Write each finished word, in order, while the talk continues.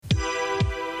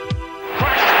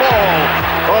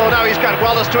Grant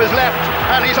Wallace to his left,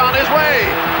 and he's on his way.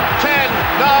 10,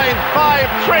 9,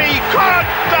 5, 3, cut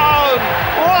down!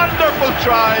 Wonderful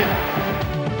try.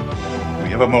 We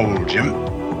have a mole, Jim.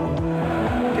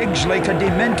 Digs like a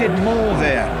demented mole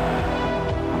there.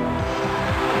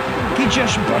 He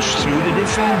just burst through the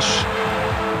defence.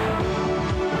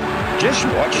 Just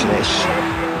watch this.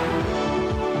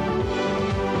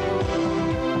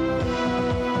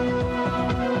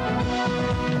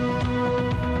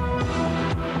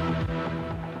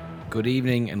 Good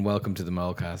evening and welcome to the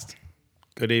Molecast.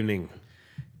 Good evening.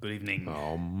 Good evening.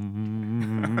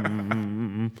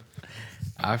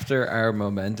 After our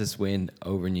momentous win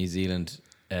over New Zealand,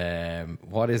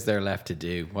 what is there left to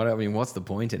do? What's the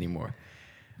point anymore?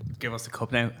 Give us the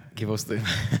cup now. Give us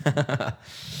the...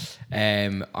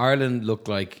 Ireland looked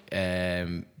like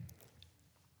a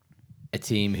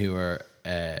team who are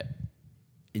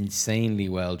insanely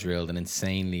well drilled and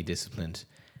insanely disciplined,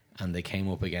 and they came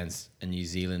up against a New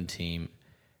Zealand team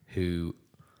who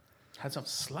had some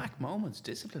slack moments,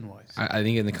 discipline-wise. I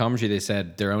think in the commentary they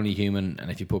said they're only human, and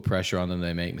if you put pressure on them,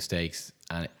 they make mistakes.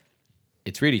 And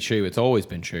it's really true. It's always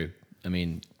been true. I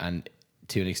mean, and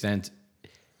to an extent,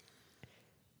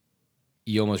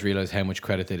 you almost realize how much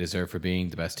credit they deserve for being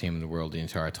the best team in the world the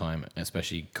entire time,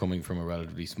 especially coming from a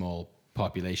relatively small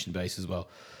population base as well.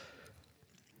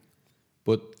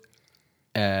 But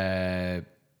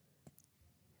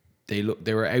they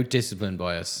were out-disciplined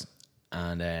by us,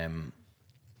 and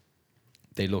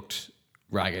they looked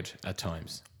ragged at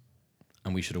times,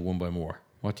 and we should have won by more.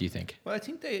 What do you think? Well, I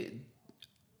think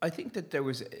that there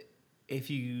was, if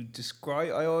you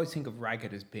describe, I always think of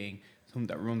ragged as being something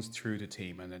that runs through the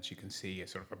team and that you can see a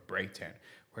sort of a breakdown.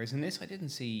 Whereas in this, I didn't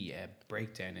see a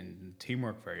breakdown in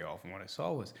teamwork very often. What I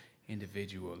saw was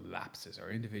individual lapses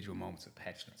or individual moments of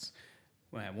petulance.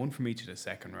 One from each of the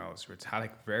second rows.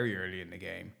 Retallick very early in the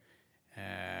game,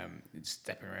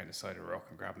 stepping around the side of the ruck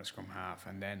and grabbing a scrum half,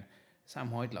 and then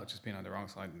Sam Whitelock just being on the wrong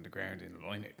side of the ground in the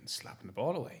line out and slapping the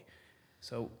ball away.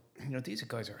 So, these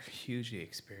guys are hugely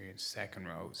experienced second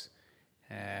rows.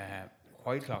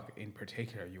 Whitelock in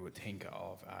particular, you would think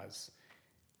of as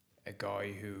a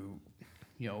guy who,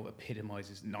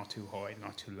 epitomises not too high,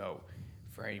 not too low.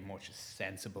 Very much a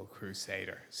sensible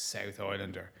crusader, South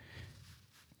Islander.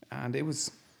 And it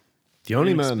was the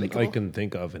only man I can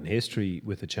think of in history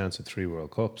with a chance of 3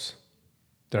 World Cups.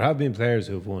 There have been players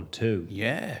who have won 2.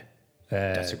 Yeah.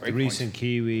 That's a great the recent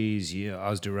Kiwis,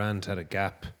 Oz Durant had a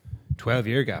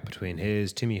 12-year gap between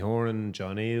his, Timmy Horan,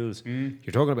 John Eales.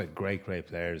 You're talking about great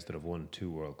players that have won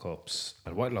 2 World Cups.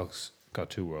 And Whitelock's got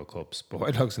 2 World Cups, but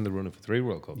Whitelock's in the running for 3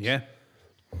 World Cups. Yeah.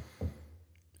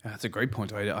 That's a great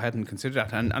point. I hadn't considered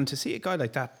that. And to see a guy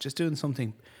like that just doing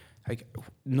something, like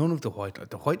none of the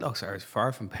Whitelocks are as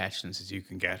far from petulance as you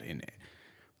can get in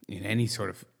any sort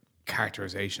of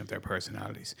characterization of their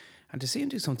personalities. And to see him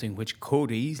do something which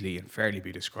could easily and fairly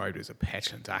be described as a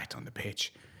petulant act on the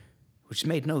pitch, which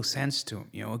made no sense to him.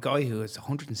 A guy who has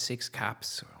 106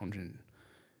 caps, or 100,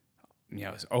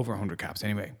 it's over 100 caps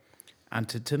anyway. And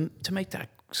to make that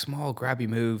small grabby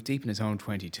move deep in his own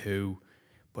 22,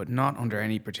 but not under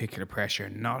any particular pressure,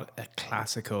 not a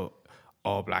classical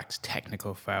All Blacks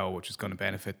technical foul which was going to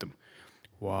benefit them,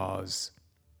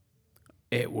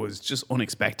 it was just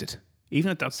unexpected. Even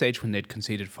at that stage when they'd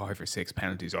conceded 5 or 6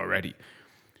 penalties already,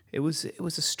 it was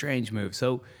a strange move.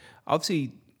 So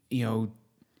obviously,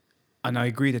 and I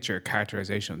agree that your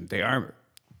characterization, they are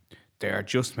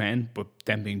just men, but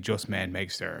them being just men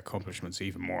makes their accomplishments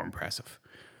even more impressive.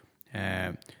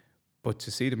 But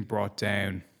to see them brought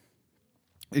down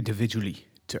individually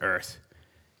to earth,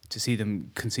 to see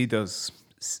them concede those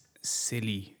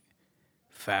silly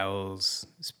fouls,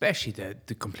 especially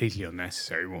the completely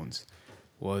unnecessary ones,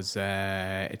 was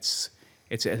it's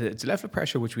a level of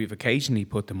pressure which we've occasionally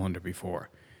put them under before,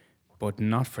 but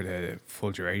not for the full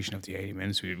duration of the 80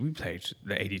 minutes. We played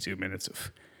the 82 minutes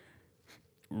of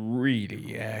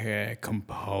really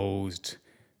composed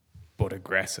but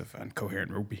aggressive and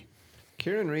coherent rugby.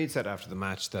 Kieran Reid said after the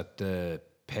match that the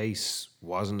pace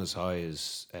wasn't as high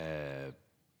as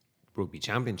Rugby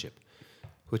Championship,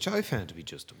 which I found to be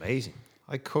just amazing.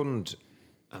 I couldn't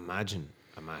imagine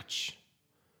a match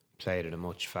played at a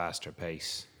much faster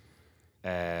pace.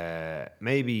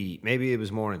 Maybe it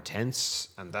was more intense,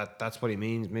 and that's what he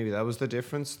means. Maybe that was the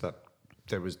difference, that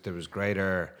there was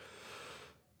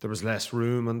less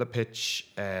room on the pitch.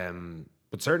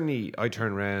 But certainly, I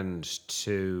turned around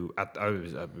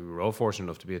we were all fortunate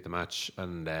enough to be at the match,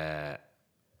 and I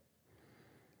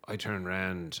turned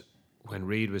around when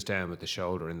Reid was down with the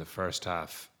shoulder in the first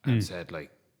half and said,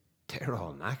 they're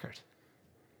all knackered.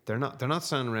 they're not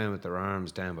standing around with their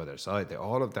arms down by their side. They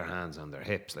all have their hands on their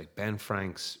hips. Like Ben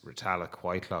Franks, Retallick,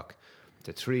 Whitelock,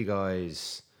 the three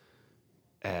guys.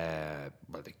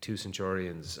 Like 2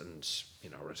 Centurions, and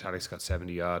Retallick's got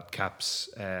 70 odd caps.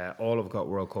 All have got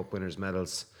World Cup winners'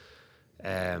 medals.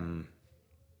 The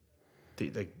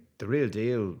real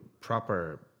deal,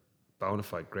 proper, bona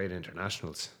fide, great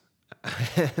internationals,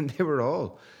 and they were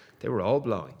all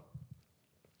blowing.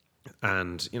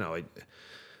 And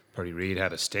probably Reid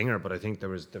had a stinger, but I think there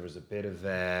was a bit of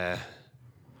a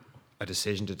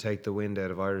decision to take the wind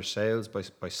out of Irish sails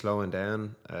by slowing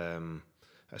down.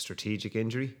 A strategic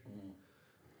injury.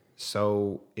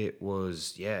 So it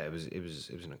was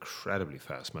an incredibly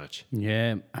fast match.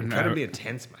 Yeah. Incredibly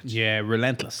intense match. Yeah,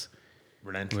 relentless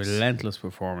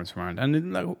performance from Ireland.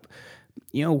 And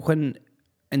when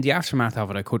in the aftermath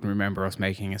of it, I couldn't remember us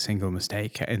making a single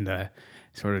mistake in the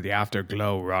sort of the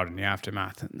afterglow rather than the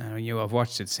aftermath. Now, I've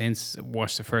watched it since.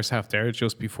 Watched the first half there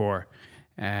just before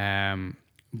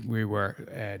we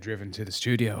were driven to the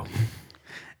studio.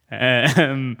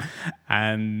 And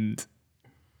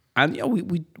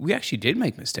we actually did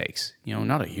make mistakes,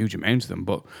 not a huge amount of them,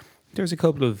 but there's a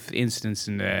couple of incidents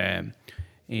in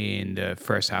the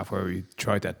first half where we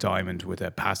tried that diamond with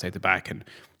a pass out the back, and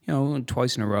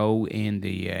twice in a row in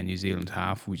the New Zealand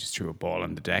half we just threw a ball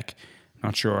on the deck.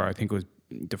 Not sure, I think it was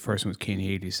the first one was Cian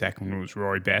Healy, the second one was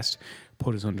Rory Best,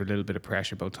 put us under a little bit of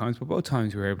pressure both times, but both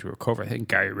times we were able to recover. I think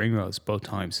Gary Ringrose both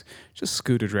times just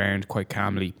scooted around quite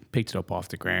calmly, picked it up off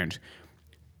the ground,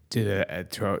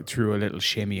 did threw a little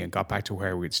shimmy and got back to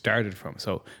where we'd started from.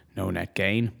 So no net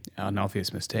gain, an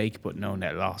obvious mistake, but no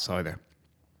net loss either.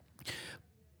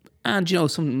 And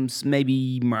some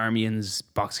maybe Marmion's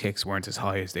box kicks weren't as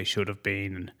high as they should have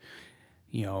been, and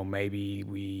maybe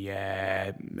we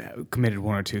committed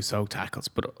 1 or 2 soak tackles.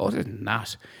 But other than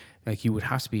that, like, you would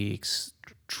have to be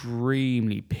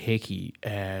extremely picky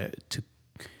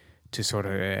to sort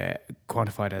of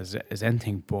quantify it as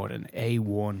anything but an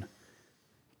A1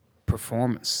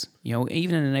 performance.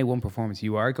 Even in an A1 performance,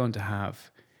 you are going to have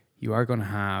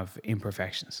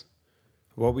imperfections.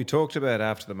 What we talked about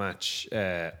after the match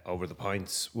over the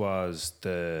pints was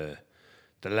the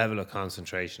level of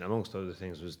concentration, amongst other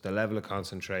things, was the level of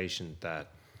concentration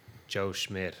that Joe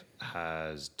Schmidt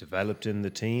has developed in the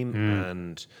team,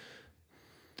 and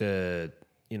none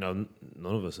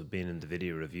of us have been in the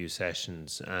video review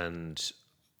sessions, and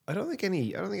I don't think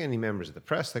any members of the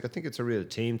press, like, I think it's a real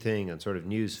team thing, and sort of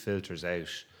news filters out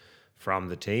from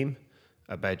the team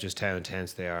about just how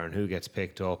intense they are and who gets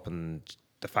picked up, and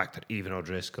the fact that even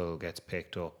O'Driscoll gets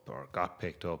picked up or got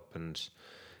picked up, and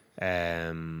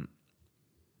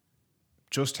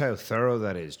just how thorough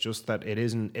that is. Just that it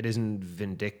isn't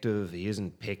vindictive. He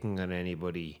isn't picking on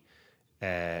anybody.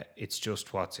 It's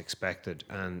just what's expected,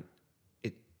 and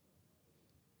it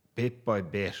bit by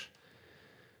bit.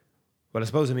 Well, I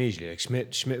suppose immediately, like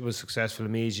Schmidt was successful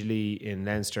immediately in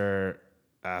Leinster,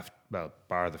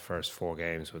 bar the first 4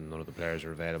 games when none of the players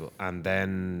were available, and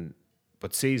then,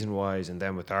 but season-wise, and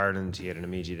then with Ireland, he had an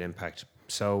immediate impact.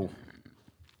 So,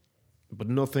 but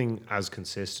nothing as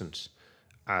consistent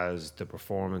as the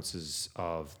performances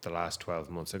of the last 12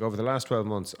 months. Like, over the last 12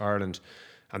 months, Ireland,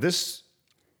 and this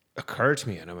occurred to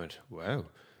me, and I went, wow.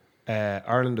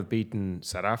 Ireland have beaten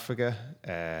South Africa,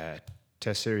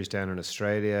 Test series down in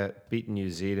Australia, beaten New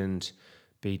Zealand,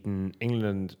 beaten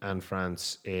England and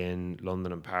France in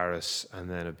London and Paris, and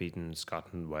then have beaten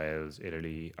Scotland, Wales,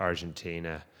 Italy,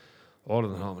 Argentina, all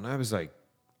of them home. And I was like,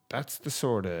 that's the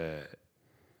sort of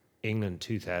England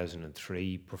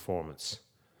 2003 performance.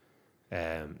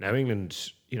 Now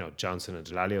England, Johnson and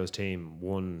Delalio's team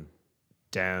won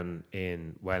down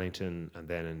in Wellington and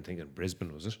then in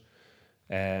Brisbane, was it?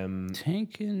 In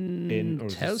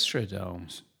Telstra Dome.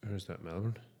 Where's that,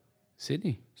 Melbourne?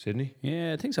 Sydney?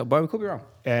 Yeah, I think so, but I could be wrong.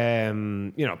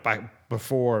 Back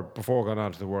before going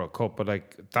on to the World Cup, but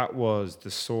like, that was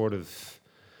the sort of,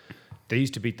 they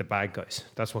used to beat the bad guys.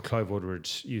 That's what Clive Woodward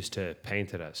used to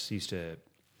paint it as. He used to,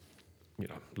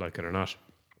 like it or not.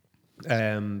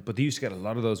 But they used to get a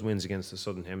lot of those wins against the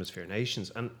Southern Hemisphere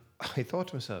nations, and I thought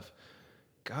to myself,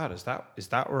 God, is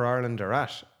that where Ireland are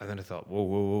at? And then I thought,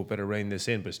 whoa, better rein this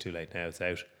in, but it's too late now. It's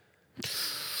out.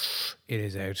 It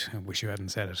is out. I wish you hadn't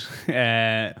said it.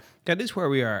 That is where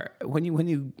we are. When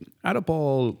you add up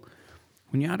all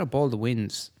the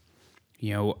wins,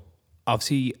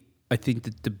 obviously, I think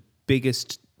that the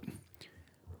biggest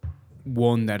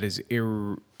one that is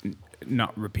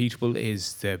not repeatable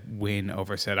is the win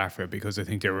over South Africa, because I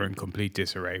think they were in complete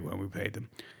disarray when we played them.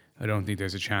 I don't think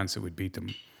there's a chance that we'd beat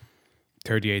them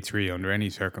 38-3 under any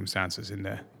circumstances in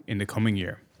the coming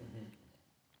year.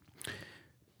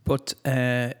 But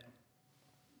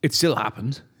it still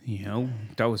happened.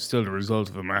 That was still the result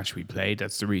of a match we played.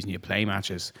 That's the reason you play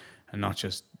matches and not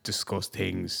just discuss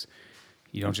things.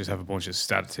 You don't just have a bunch of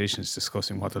statisticians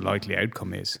discussing what the likely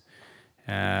outcome is.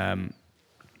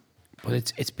 But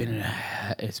it's been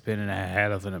a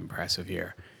hell of an impressive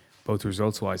year, both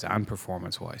results wise and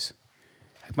performance wise.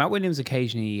 Like Matt Williams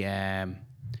occasionally,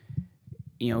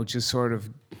 just sort of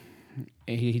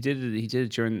he did it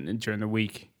during the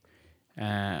week.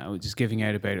 I was just giving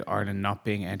out about Ireland not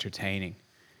being entertaining,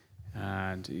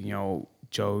 and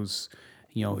Joe's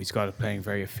he's got it playing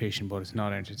very efficient, but it's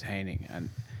not entertaining, and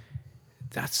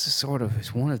that's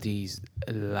it's one of these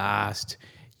last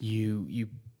you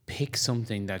pick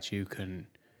something that you can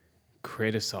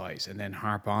criticize and then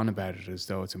harp on about it as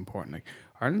though it's important. Like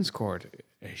Ireland scored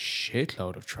a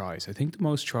shitload of tries. I think the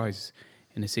most tries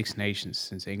in the Six Nations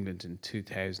since England in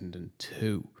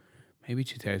 2002, maybe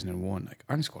 2001. Like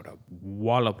Ireland scored a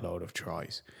wallop load of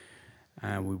tries.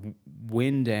 And we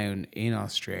win down in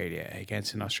Australia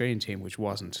against an Australian team which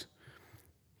wasn't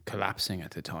collapsing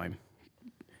at the time.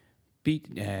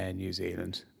 Beat New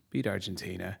Zealand, beat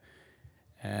Argentina.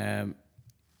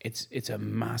 It's a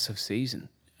massive season,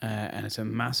 and it's a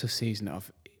massive season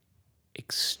of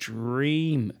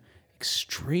extremely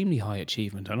high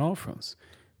achievement on all fronts: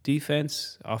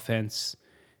 defense, offense,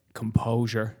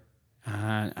 composure,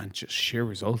 and just sheer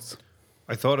results.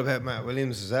 I thought about Matt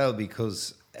Williams as well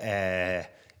because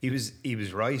he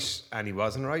was right and he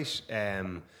wasn't right.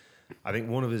 I think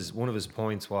one of his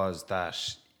points was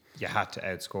that you had to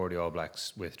outscore the All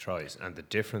Blacks with tries, and the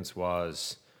difference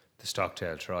was the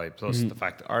Stockdale try, plus the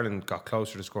fact that Ireland got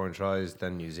closer to scoring tries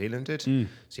than New Zealand did. So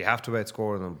you have to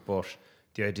outscore them, but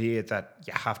the idea that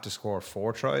you have to score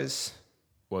 4 tries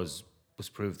was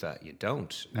proved that you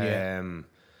don't. Yeah.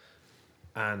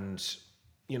 And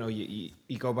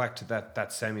you go back to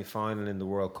that semi-final in the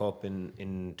World Cup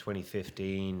in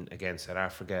 2015 against South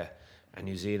Africa, and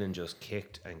New Zealand just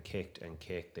kicked and kicked and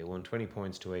kicked. They won 20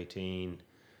 points to 18.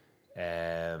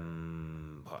 I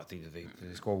think they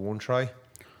scored 1 try.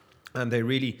 And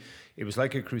it was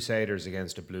like a Crusaders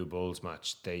against a Blue Bulls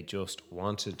match. They just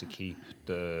wanted to keep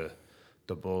the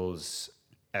Bulls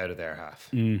out of their half.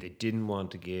 They didn't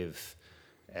want to give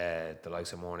the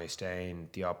likes of Mornay Stain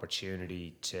the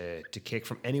opportunity to kick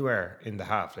from anywhere in the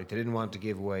half. Like, they didn't want to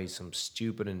give away some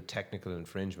stupid and technical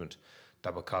infringement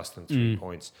that would cost them 3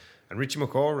 points. And Richie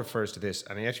McCaw refers to this,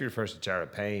 and he actually refers to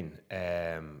Jared Payne,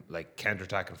 like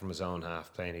counter-attacking from his own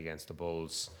half, playing against the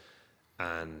Bulls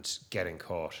and getting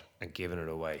caught and giving it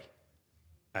away.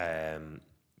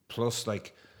 Plus,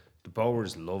 like, the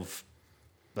Boers love,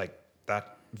 like,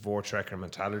 that Vortrekker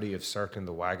mentality of circling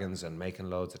the wagons and making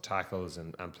loads of tackles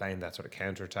and playing that sort of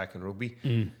counter-attack in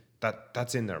rugby.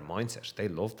 That's in their mindset. They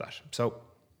love that. So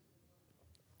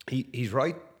he's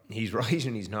right. He's right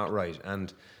and he's not right.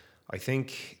 And I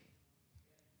think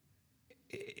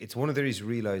it's one of these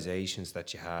realizations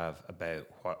that you have about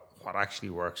what actually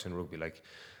works in rugby. Like,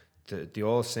 the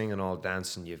all singing, all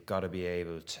dancing, you've got to be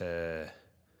able to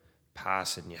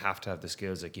pass it, and you have to have the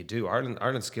skills like you do.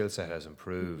 Ireland's skill set has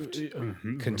improved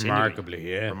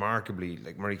remarkably.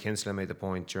 Like, Murray Kinsella made the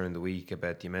point during the week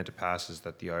about the amount of passes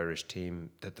that the Irish team,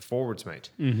 that the forwards made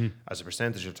as a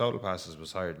percentage of total passes,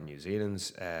 was higher than New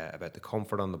Zealand's. About the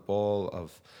comfort on the ball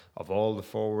of all the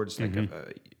forwards. Like,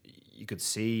 you could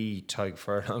see Tyg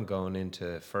Furlong going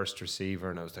into first receiver,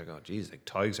 and I was like, oh geez, like,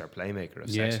 Tyg's our playmaker if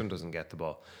Sexton doesn't get the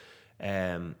ball.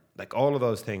 Like, all of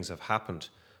those things have happened,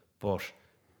 but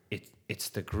it's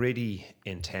the gritty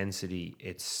intensity.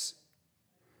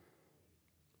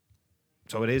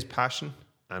 So it is passion,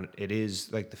 and it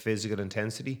is like the physical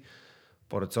intensity,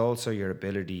 but it's also your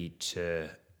ability to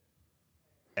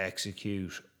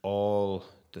execute all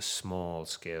the small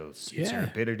skills. It's your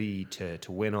ability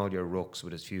to win all your rucks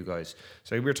with as few guys.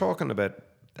 So we were talking about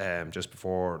just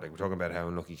before, like, we're talking about how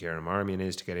unlucky Kieran Marmion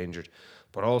is to get injured,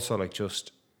 but also, like,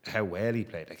 just how well he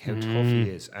played, like how tough he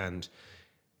is. And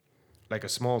like, a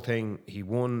small thing, he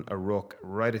won a ruck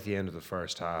right at the end of the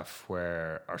first half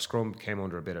where our scrum came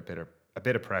under a bit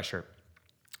of pressure.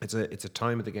 It's a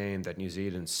time of the game that New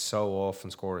Zealand so often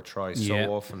score a try, so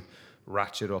often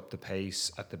ratchet up the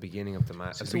pace at the beginning of the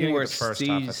match. At the beginning of the first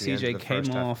half, at the end of the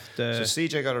first half. So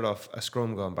CJ got it off a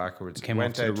scrum going backwards,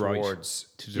 went out towards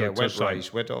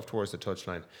went off towards the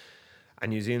touchline. And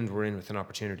New Zealand were in with an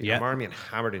opportunity. And Marmion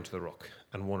hammered into the ruck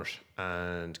and won it.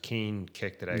 And Keane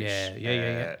kicked it out.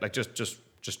 Like,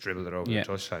 just dribbled it over the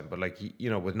touchline. But, like,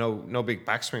 with no big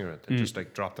backswing on it. They just,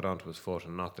 like, dropped it onto his foot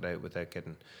and knocked it out without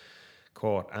getting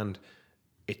caught. And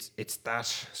it's that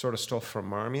sort of stuff from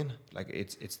Marmion. Like,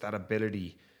 it's that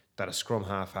ability that a scrum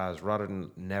half has, rather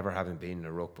than never having been in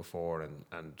a ruck before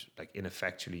and like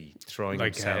ineffectually throwing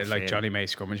himself like in, Johnny May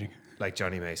scrummaging. like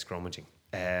Johnny May scrummaging.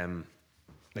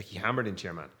 Like he hammered into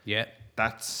your man. Yeah.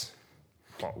 That's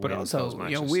what But wins those also,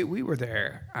 matches. we were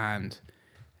there, and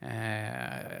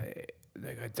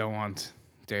like I don't want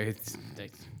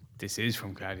like this is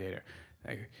from Gladiator.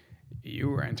 Like you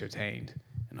were entertained,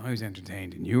 and I was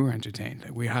entertained, and you were entertained.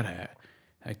 Like we had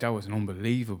that was an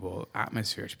unbelievable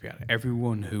atmosphere to be at.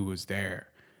 Everyone who was there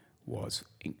was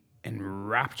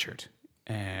enraptured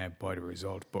by the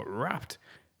result, but wrapped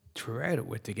throughout it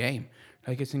with the game.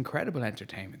 Like it's incredible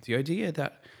entertainment. The idea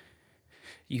that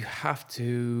that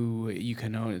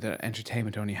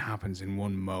entertainment only happens in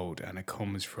one mode, and it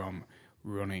comes from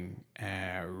running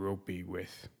rugby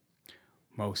with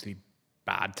mostly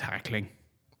bad tackling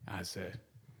as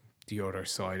the other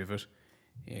side of it,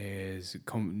 is,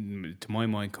 to my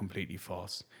mind, completely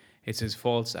false. It's as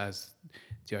false as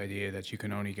the idea that you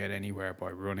can only get anywhere by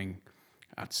running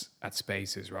at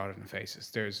spaces rather than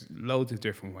faces. There's loads of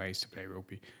different ways to play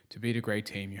rugby. To beat a great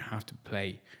team, you have to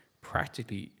play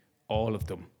practically all of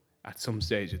them at some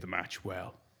stage of the match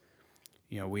well.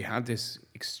 We had this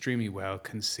extremely well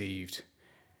conceived,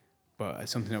 but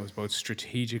something that was both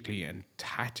strategically and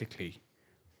tactically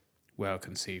well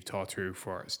conceived, thought through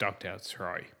for Stockdale's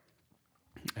try,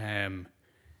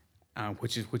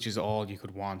 which is all you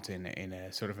could want in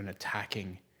a sort of an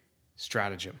attacking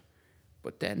stratagem.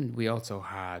 But then we also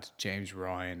had James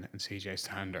Ryan and CJ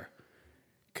Stander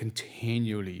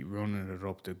continually running it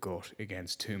up the gut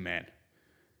against two men,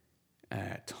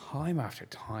 time after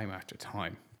time after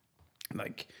time,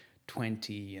 like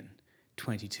 20 and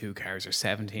 22 carries or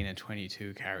 17 and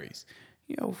 22 carries,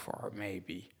 for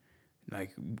maybe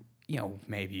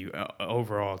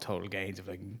overall total gains of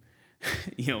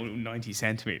 90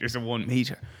 centimeters or 1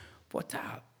 meter. But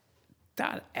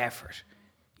that effort,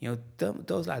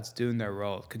 those lads doing their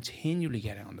role, continually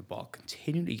getting on the ball,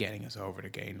 continually getting us over the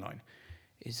gain line,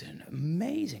 is an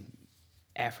amazing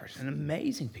effort, an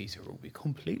amazing piece of rugby,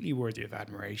 completely worthy of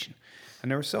admiration. And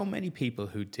there were so many people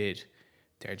who did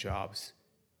their jobs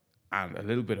and a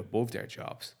little bit above their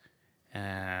jobs,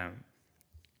 that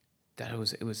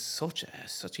it was such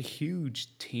a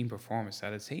huge team performance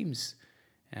that it seems,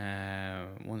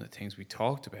 one of the things we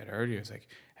talked about earlier is like,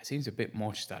 it seems a bit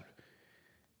much that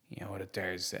that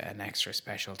there's an extra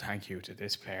special thank you to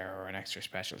this player or an extra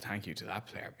special thank you to that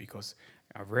player, because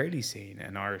I've rarely seen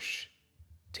an Irish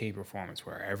team performance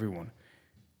where everyone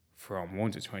from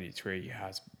 1 to 23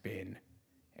 has been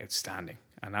outstanding,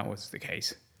 and that was the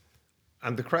case.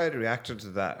 And the crowd reacted to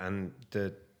that, and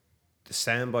the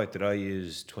soundbite that I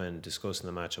used when discussing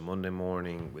the match on Monday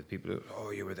morning with people who,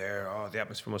 you were there, the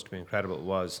atmosphere must have been incredible,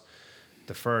 was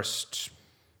the first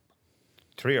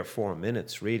 3 or 4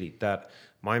 minutes, really, that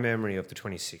my memory of the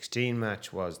 2016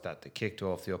 match was that they kicked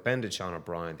off, they upended Sean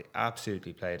O'Brien, they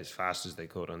absolutely played as fast as they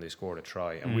could, and they scored a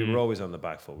try. And we were always on the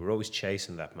back foot. We were always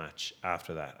chasing that match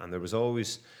after that. And there was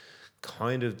always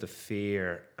kind of the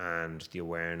fear and the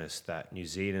awareness that New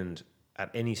Zealand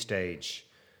at any stage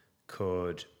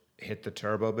could hit the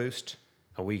turbo boost,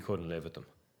 and we couldn't live with them.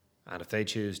 And if they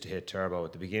choose to hit turbo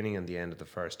at the beginning and the end of the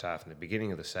first half and the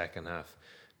beginning of the second half,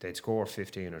 they'd score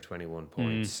 15 or 21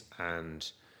 points,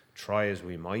 and try as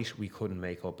we might, we couldn't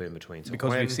make up in between. So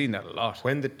because we've seen that a lot.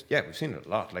 We've seen it a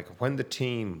lot. Like when the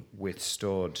team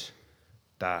withstood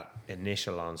that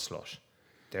initial onslaught,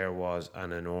 there was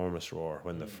an enormous roar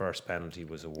when the first penalty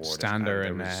was awarded. Stander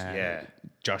and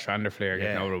Josh Vanderfleer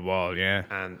getting out of the ball,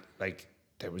 and like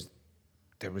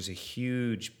there was a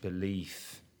huge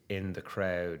belief in the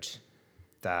crowd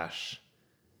that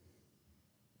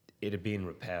it had been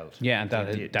repelled. Yeah, and that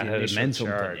had meant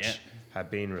something. Had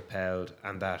been repelled,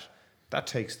 and that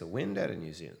takes the wind out of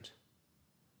New Zealand.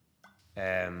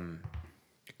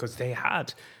 Because they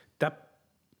had that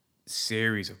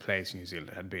series of plays in New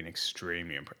Zealand had been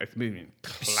extremely impressive. It's been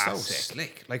classic. So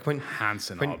slick. Like when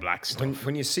Hansen All Black stuff.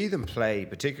 When you see them play,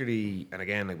 particularly, and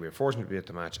again, like we were fortunate to be at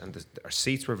the match, and our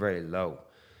seats were very low.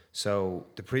 So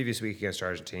the previous week against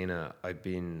Argentina, I'd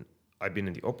been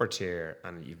in the upper tier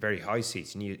and very high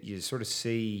seats, and you sort of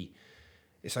see.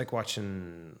 It's like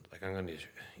watching, like I'm going to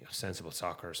sensible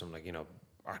soccer or something, like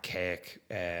archaic,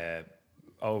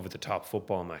 over the top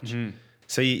football match.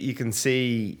 So you can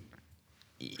see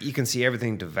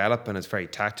everything develop, and it's very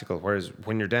tactical. Whereas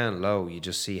when you're down low, you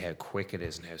just see how quick it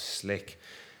is and how slick,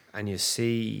 and you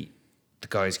see the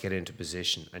guys get into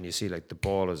position, and you see like the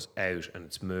ball is out and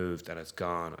it's moved and it's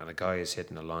gone, and a guy is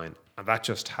hitting a line, and that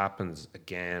just happens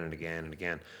again and again and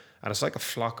again, and it's like a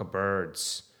flock of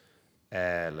birds.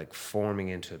 Like forming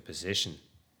into a position,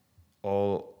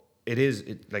 all it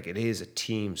is a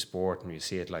team sport, and you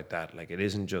see it like that. Like, it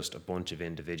isn't just a bunch of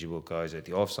individual guys. Like,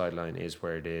 the offside line is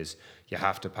where it is. You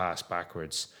have to pass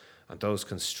backwards, and those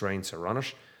constraints are on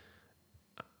it.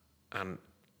 And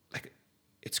like,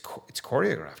 it's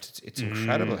choreographed. It's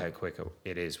incredible how quick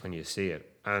it is when you see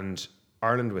it. And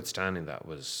Ireland withstanding that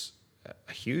was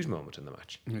a huge moment in the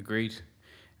match. Agreed.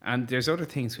 And there's other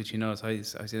things which, you know, I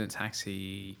was in a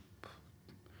taxi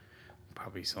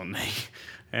probably Sunday,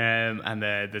 and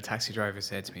the taxi driver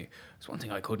said to me, "There's one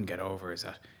thing I couldn't get over is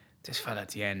that this fella at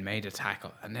the end made a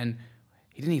tackle, and then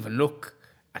he didn't even look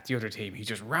at the other team. He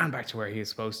just ran back to where he was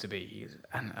supposed to be."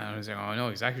 And I was like, "Oh, I know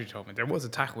exactly what you told me." There was a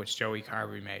tackle which Joey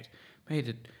Carberry made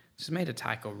a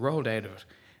tackle, rolled out of it,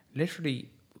 literally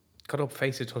got up,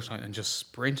 faced the touchline, and just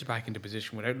sprinted back into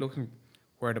position without looking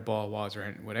where the ball was or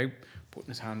anything, without putting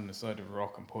his hand on the side of a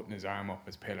rock and putting his arm up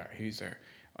his pillar. He's there.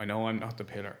 I know I'm not the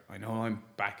pillar. I know I'm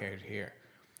back out here.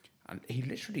 And he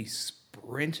literally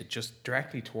sprinted just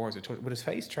directly towards the touch, with his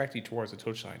face directly towards the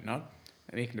touchline, not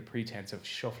making the pretense of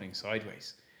shuffling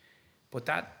sideways. But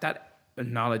that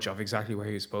knowledge of exactly where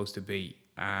he was supposed to be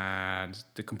and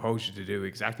the composure to do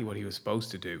exactly what he was supposed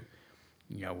to do,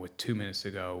 you know, with 2 minutes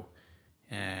to go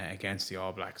against the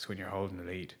All Blacks when you're holding the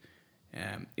lead.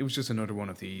 It was just another one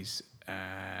of these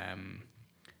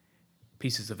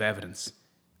pieces of evidence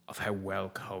of how well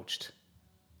coached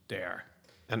they are.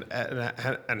 And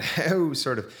how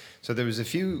sort of... So there was a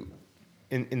few...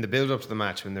 In the build-up to the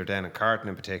match, when they're down in Carton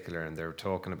in particular, and they were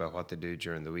talking about what they do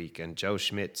during the week, and Joe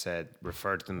Schmidt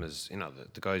referred to them as, you know,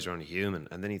 the guys are only human.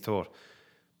 And then he thought,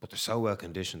 but they're so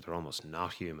well-conditioned, they're almost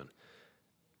not human.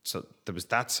 So there was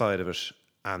that side of it.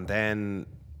 And then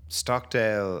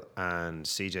Stockdale and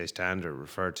CJ Stander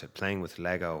referred to playing with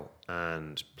Lego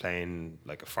and playing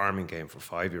like a farming game for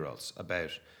 5-year-olds,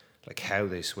 about like how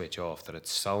they switch off, that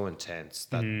it's so intense,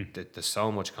 that there's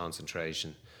so much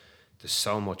concentration, there's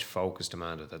so much focus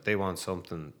demanded, that they want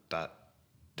something that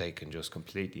they can just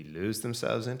completely lose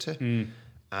themselves into.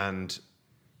 And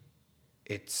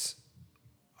it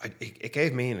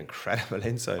gave me an incredible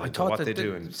insight into what they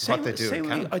do and what they do in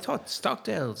camp. I thought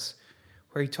Stockdale's,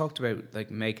 where he talked about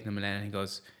like making them, and he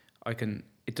goes,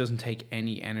 it doesn't take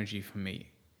any energy from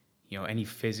me, you know, any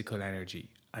physical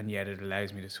energy, and yet it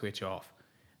allows me to switch off.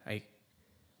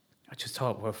 I just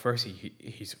thought, well, firstly,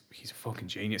 he's a fucking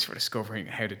genius for discovering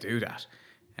how to do that,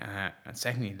 and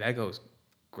secondly, Lego's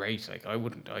great. Like,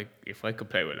 if I could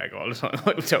play with Lego all the time,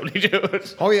 I would totally do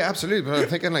it. Oh yeah, absolutely. But I'm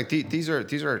thinking like these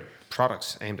are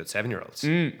products aimed at 7-year-olds,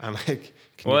 and like,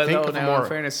 in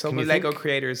fairness, some of Lego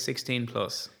creators 16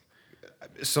 plus.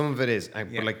 Some of it is,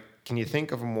 but like, can you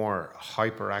think of a more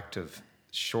hyperactive,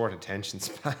 short attention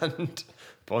span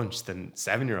bunch than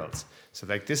 7-year-olds? So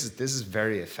like, this is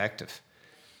very effective.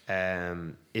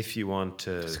 If you want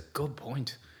to, that's a good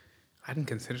point. I hadn't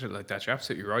considered it like that. You're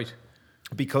absolutely right.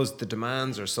 Because the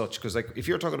demands are such. Because like, if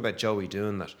you're talking about Joey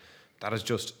doing that, that is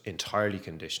just entirely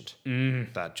conditioned.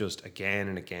 That just again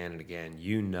and again and again,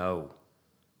 you know,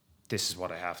 this is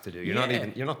what I have to do.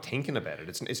 You're not thinking about it.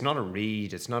 It's not a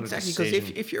read. It's not a decision. Because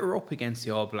if you're up against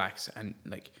the All Blacks and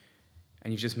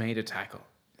you've just made a tackle,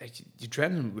 like, your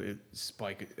adrenaline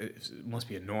spike must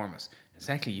be enormous.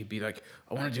 Exactly, you'd be like,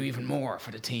 I want to do even more for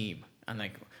the team, and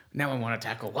like, now I want to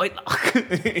tackle Whitelock.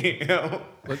 You know.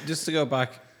 Well, just to go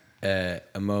back a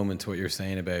moment to what you're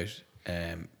saying about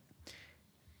the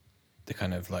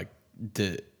kind of like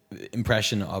the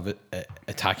impression of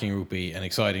attacking rugby and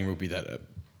exciting rugby that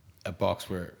a box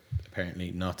were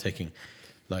apparently not ticking.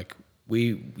 Like,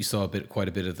 we saw quite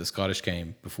a bit of the Scottish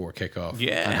game before kickoff,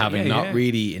 and having not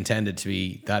really intended to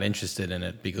be that interested in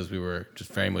it, because we were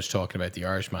just very much talking about the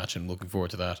Irish match and looking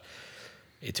forward to that.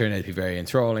 It turned out to be very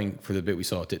enthralling. For the bit we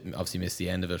saw, it didn't obviously miss the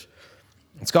end of it.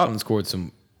 And Scotland scored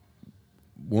some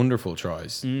wonderful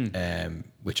tries,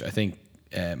 which I think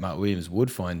Matt Williams would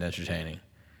find entertaining,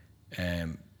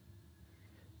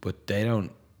 but they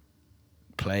don't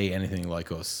play anything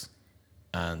like us,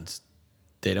 and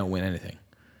they don't win anything.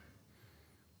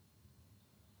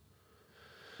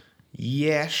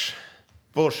 Yes,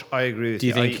 but I agree with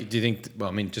you. Do you think? Well,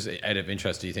 I mean, just out of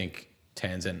interest, do you think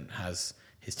Townsend has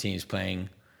his teams playing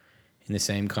in the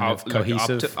same kind of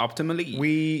cohesive, optimally?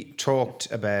 We talked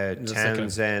about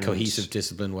Townsend, like a cohesive,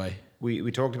 disciplined way.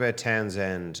 We talked about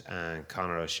Townsend and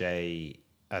Conor O'Shea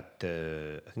at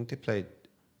the. I think they played.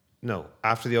 No,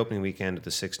 after the opening weekend of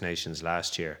the Six Nations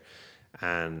last year,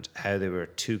 and how they were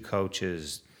two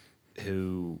coaches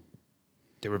who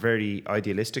they were very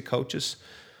idealistic coaches,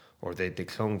 or they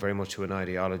clung very much to an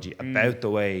ideology about the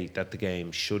way that the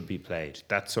game should be played.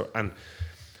 And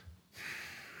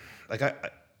like,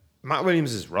 Matt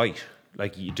Williams is right.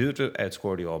 Like, you do to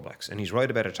outscore the All Blacks. And he's right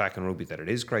about attacking rugby, that it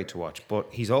is great to watch. But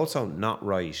he's also not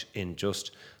right in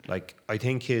just, like, I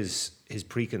think his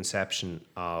preconception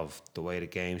of the way the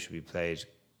game should be played,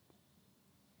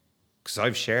 because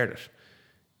I've shared it,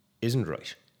 isn't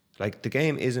right. Like, the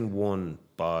game isn't won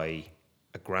by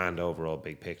a grand overall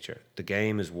big picture. The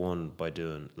game is won by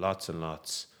doing lots and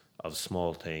lots of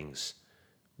small things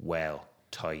well,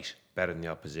 tight, better than the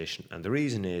opposition. And the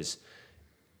reason is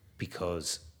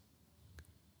because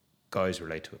guys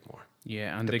relate to it more.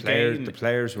 Yeah, and the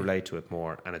players relate to it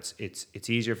more, and it's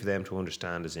easier for them to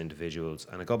understand as individuals.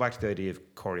 And I go back to the idea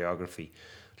of choreography.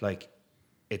 Like,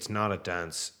 it's not a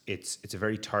dance. It's a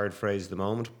very tired phrase at the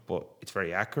moment, but it's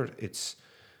very accurate. It's,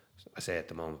 I say at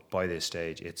the moment, by this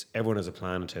stage, it's everyone has a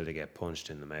plan until they get punched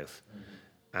in the mouth.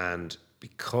 And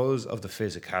because of the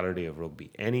physicality of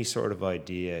rugby, any sort of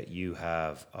idea you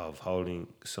have of holding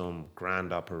some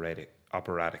grand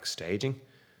operatic staging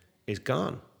is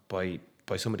gone by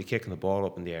somebody kicking the ball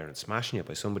up in the air and smashing it,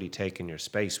 by somebody taking your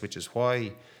space, which is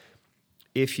why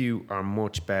if you are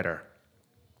much better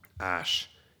at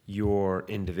your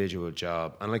individual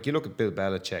job, and like you look at Bill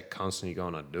Belichick constantly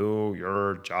going on, do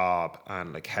your job,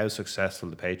 and like how successful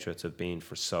the Patriots have been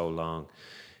for so long,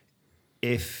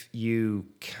 if you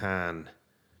can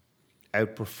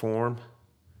outperform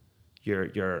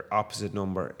your opposite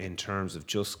number in terms of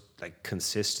just like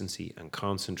consistency and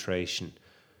concentration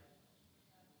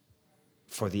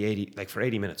for the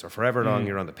 80 minutes or forever long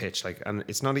you're on the pitch, like, and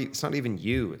it's not even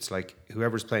you, it's like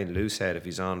whoever's playing loose head, if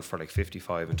he's on for like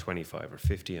 55 and 25 or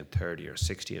 50 and 30 or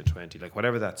 60 and 20, like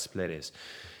whatever that split is,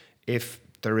 if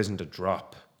there isn't a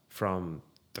drop from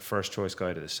the first choice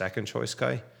guy to the second choice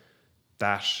guy,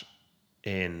 that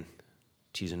in,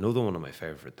 geez, another one of my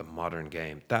favorite, the modern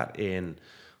game, that in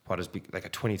what is like a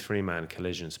 23-man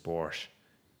collision sport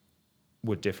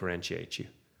would differentiate you,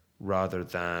 rather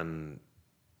than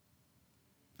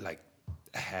like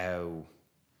how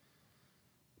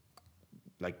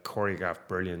like choreographed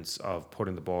brilliance of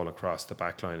putting the ball across the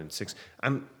back line in six.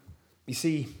 And you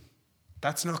see,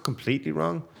 that's not completely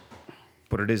wrong,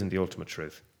 but it isn't the ultimate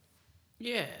truth.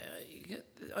 Yeah,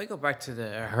 I go back to the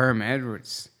Herm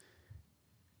Edwards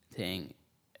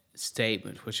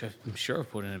statement, which I'm sure I've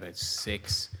put in about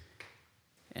 6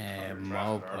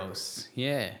 mile posts.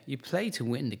 Yeah, you play to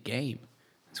win the game.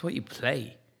 That's what you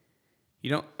play. You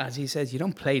don't, as he says, you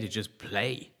don't play to just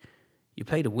play. You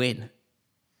play to win.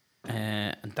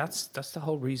 And that's the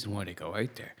whole reason why they go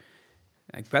out there.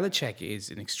 Like, Belichick is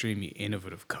an extremely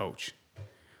innovative coach.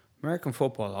 American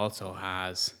football also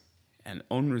has an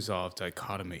unresolved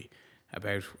dichotomy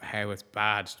about how it's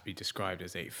bad to be described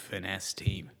as a finesse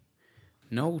team.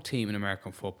 No team in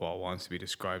American football wants to be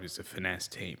described as a finesse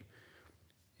team.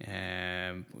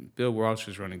 Bill Walsh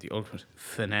was running the ultimate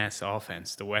finesse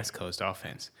offense, the West Coast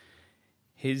offense.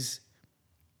 His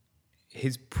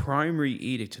primary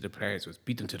edict to the players was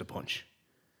beat them to the punch.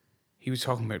 He was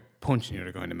talking about punching the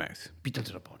other guy in the mouth. Beat them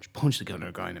to the punch the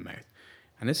other guy in the mouth.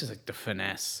 And this is like the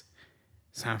finesse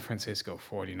San Francisco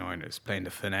 49ers playing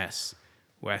the finesse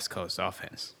West Coast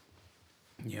offense.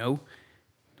 You know,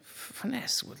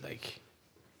 finesse with like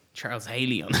Charles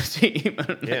Haley on the team.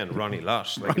 Yeah, and Ronnie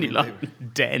Lott. Ronnie Lott,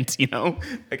 Dent, you know,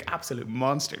 like absolute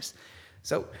monsters.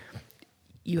 So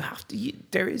you have to,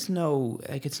 there is no,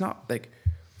 like, it's not like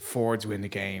forwards win the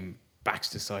game, backs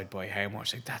decide by how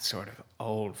much, like that sort of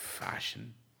old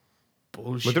fashioned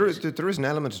bullshit. But there is an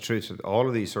element of truth to all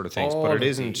of these sort of things, but it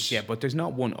isn't. Yeah, but there's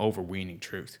not one overweening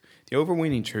truth. The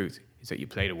overweening truth is that you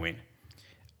play to win.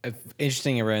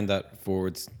 Interesting around that,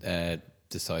 forwards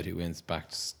decide who wins,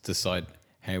 backs decide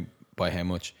by how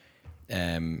much.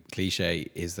 Cliche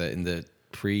is that in the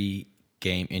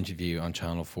pre-game interview on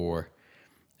Channel 4,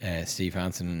 Steve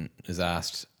Hansen is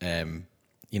asked,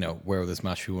 where will this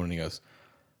match be won? And he goes,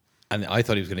 and I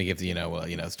thought he was going to give the,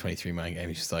 it's a 23-man game.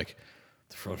 He's just like,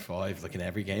 the front five, like in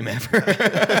every game ever.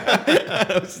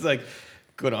 I was just like,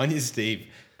 good on you, Steve.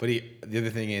 But the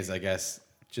other thing is, I guess,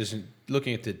 just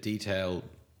looking at the details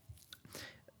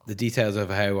of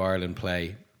how Ireland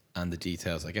play and the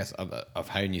details, I guess, of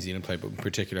how New Zealand play, but in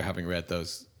particular, having read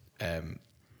those,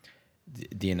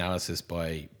 the analysis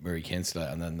by Murray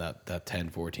Kinsella, and then that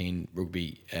 10-14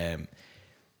 rugby,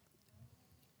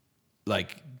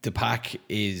 like the pack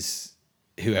is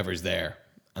whoever's there,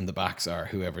 and the backs are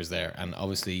whoever's there, and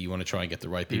obviously you want to try and get the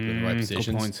right people in the right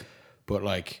positions. But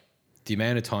like the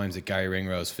amount of times that Gary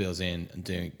Ringrose fills in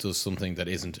and does something that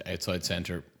isn't outside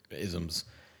centre isms,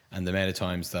 and the amount of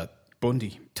times that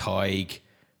Bundy, Tig,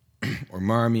 or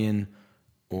Marmion,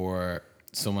 or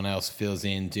someone else fills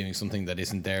in doing something that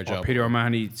isn't their job. Or Peter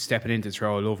O'Mahony stepping in to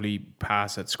throw a lovely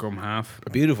pass at scrum half. A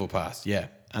beautiful pass, yeah.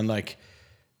 And like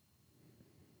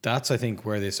that's I think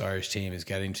where this Irish team is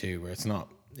getting to, where it's not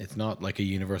like a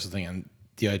universal thing, and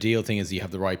the ideal thing is you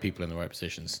have the right people in the right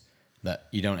positions, that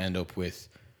you don't end up with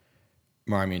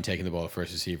Marmion taking the ball at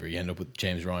first receiver. You end up with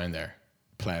James Ryan there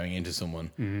ploughing into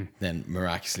someone, then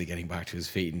miraculously getting back to his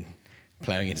feet and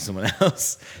ploughing into someone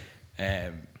else.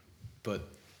 But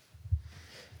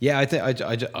yeah, I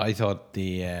thought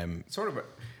the Sort of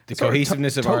the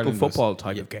cohesiveness of total Ireland football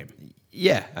type of game.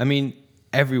 Yeah, I mean,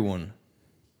 everyone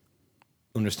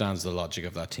understands the logic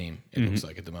of that team. It looks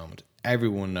like at the moment,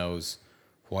 everyone knows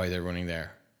why they're running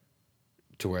there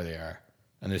to where they are,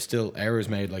 and there's still errors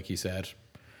made, like you said,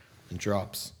 and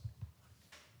drops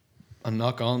and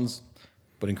knock-ons,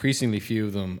 but increasingly few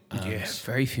of them. And,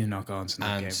 Very few knock-ons in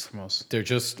that game from us. They're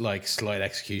just like slight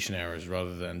execution errors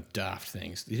rather than daft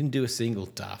things. They didn't do a single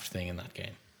daft thing in that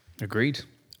game. Agreed.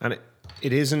 And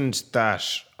it isn't that,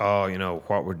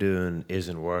 what we're doing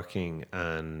isn't working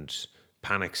and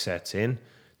panic sets in.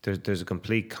 There's a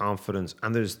complete confidence,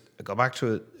 and there's a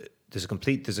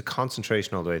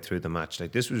concentration all the way through the match.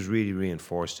 Like, this was really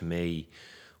reinforced to me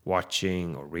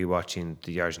watching or rewatching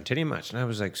the Argentinian match, and I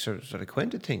was like, sort of, when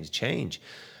did things change?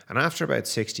 And after about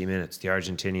 60 minutes, the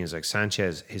Argentinians, like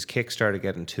Sanchez, his kick started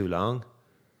getting too long,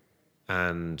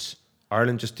 and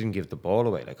Ireland just didn't give the ball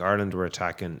away. Like, Ireland were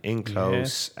attacking in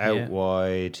close, out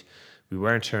wide. We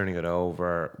weren't turning it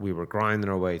over. We were grinding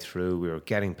our way through. We were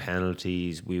getting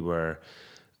penalties. We were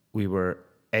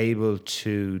able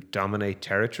to dominate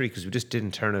territory because we just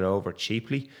didn't turn it over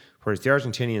cheaply. Whereas the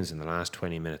Argentinians in the last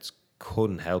 20 minutes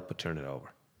couldn't help but turn it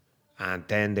over. And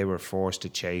then they were forced to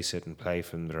chase it and play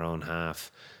from their own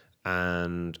half.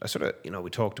 And I sort of, we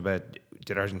talked about,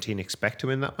 did Argentina expect to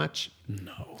win that match?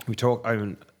 No.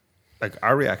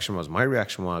 My reaction was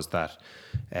that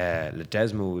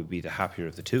Ledesma would be the happier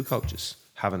of the two coaches,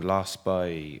 having lost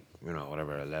by, 9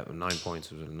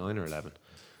 points, was it 9 or 11?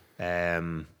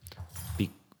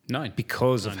 9.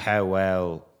 Because of how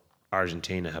well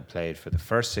Argentina had played for the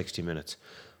first 60 minutes.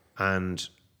 And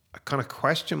I kind of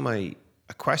question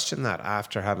that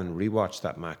after having rewatched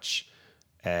that match,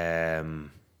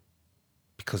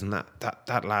 because in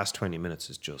that last 20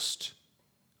 minutes is just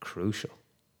crucial.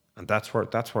 And that's where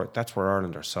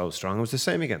Ireland are so strong. It was the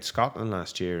same against Scotland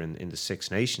last year in the Six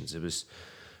Nations. It was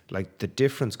like the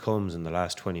difference comes in the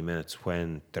last 20 minutes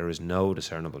when there is no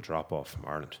discernible drop-off from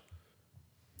Ireland.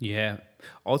 Yeah.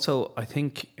 Also, I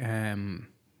think, and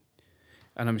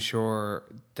I'm sure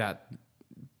that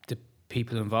the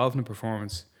people involved in the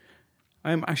performance,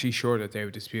 I'm actually sure that they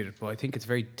would dispute it, but I think it's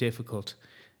very difficult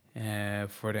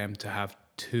for them to have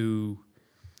two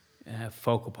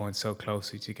focal points so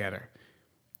closely together.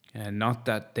 Not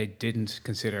that they didn't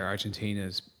consider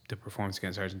the performance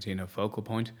against Argentina a focal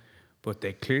point, but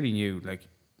they clearly knew,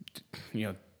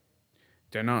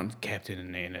 they're not kept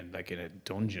in a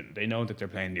dungeon. They know that they're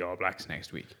playing the All Blacks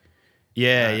next week.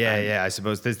 Yeah. I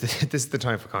suppose this is the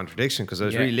time for contradiction, because I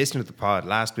was really listening to the pod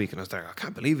last week and I was like, I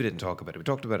can't believe we didn't talk about it. We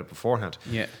talked about it beforehand.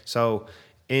 Yeah. So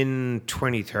in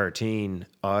 2013,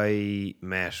 I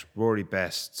met Rory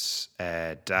Best's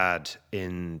dad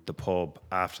in the pub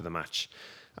after the match.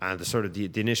 And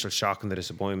the initial shock and the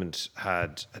disappointment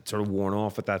had sort of worn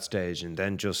off at that stage, and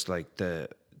then just like the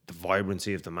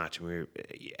vibrancy of the match, and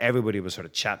everybody was sort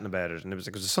of chatting about it, and it was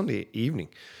a Sunday evening,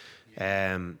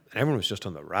 and everyone was just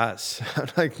on the razz,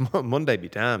 like Monday be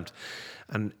damned.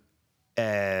 And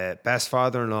Best's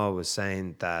father-in-law was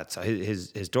saying that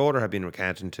his daughter had been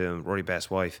recounting to him, Rory Best's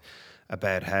wife,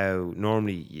 about how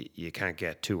normally you can't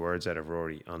get 2 words out of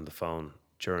Rory on the phone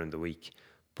during the week,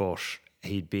 but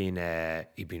he'd been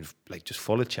like just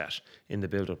full of chat in the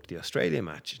build up to the Australia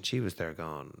match, and she was there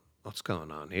going, "What's going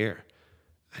on here?"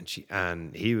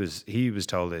 And he was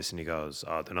told this, and he goes,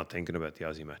 "Oh, they're not thinking about the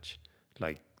Aussie match.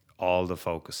 Like, all the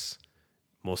focus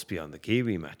must be on the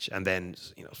Kiwi match." And then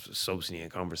subsidy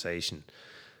and conversation,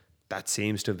 that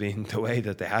seems to have been the way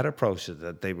that they had approached it.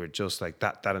 That they were just like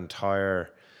that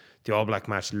entire the All Black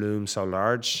match loomed so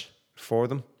large for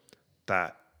them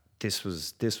that this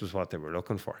was what they were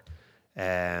looking for.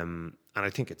 And I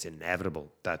think it's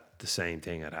inevitable that the same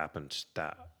thing had happened.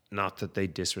 That not that they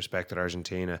disrespected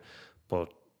Argentina,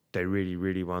 but they really,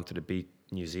 really wanted to beat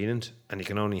New Zealand, and you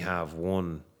can only have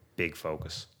one big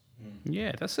focus.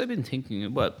 Yeah, that's what I've been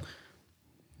thinking. Well,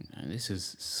 this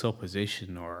is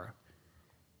supposition or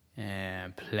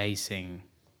placing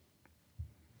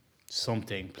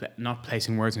something, not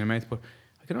placing words in your mouth, but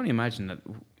I can only imagine that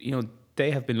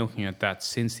they have been looking at that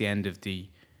since the end of the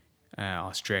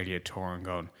Australia tour and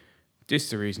going, this is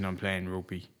the reason I'm playing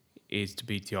rugby, is to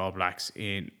beat the All Blacks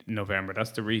in November.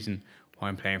 That's the reason why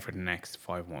I'm playing for the next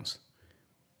 5 months.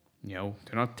 They're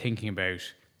not thinking about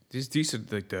these are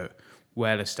like the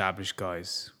well-established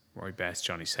guys, Roy Best,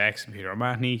 Johnny Sexton, Peter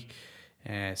O'Mahony,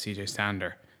 CJ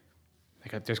Stander.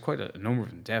 Like, there's quite a number of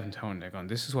them. Devon Tone, they're going,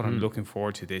 this is what I'm looking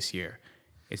forward to this year.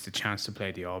 It's the chance to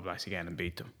play the All Blacks again and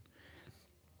beat them.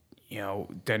 You know,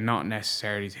 they're not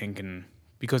necessarily thinking,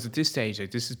 because at this stage,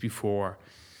 like, this is before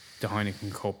the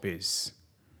Heineken Cup is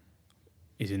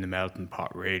in the melting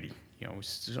pot, really. You know,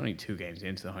 there's only 2 games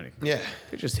into the Heineken Cup. Yeah.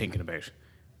 They're just thinking about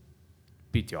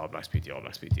beat the All Blacks, beat the All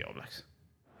Blacks, beat the All Blacks.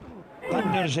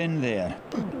 Thunder's in there.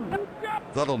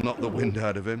 That'll knock the wind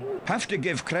out of him. Have to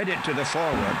give credit to the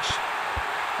forwards.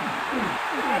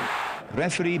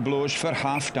 Referee blows for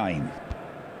half-time.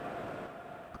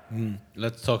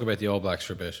 Let's talk about the All Blacks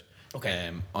for a bit.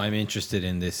 Okay. I'm interested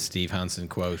in this Steve Hansen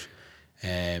quote.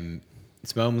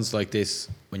 It's moments like this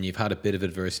when you've had a bit of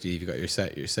adversity, you've got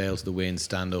your sail to the wind,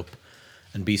 stand up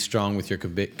and be strong with your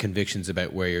convictions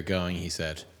about where you're going, he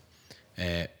said.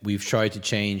 We've tried to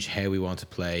change how we want to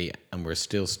play and we're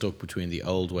still stuck between the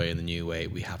old way and the new way.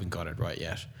 We haven't got it right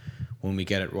yet. When we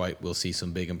get it right, we'll see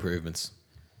some big improvements.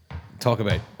 Talk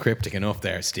about cryptic enough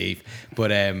there, Steve.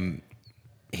 But I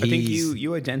think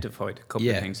you identified a couple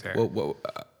of things there. Well,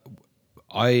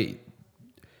 I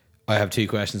have 2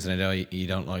 questions, and I know you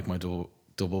don't like my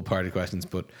double-parted questions,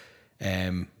 but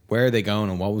where are they going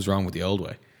and what was wrong with the old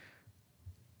way?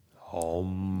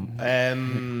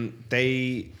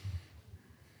 They,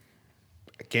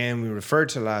 again, we referred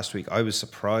to last week. I was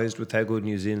surprised with how good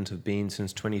New Zealand have been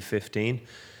since 2015,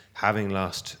 having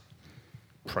lost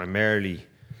primarily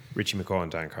Richie McCaw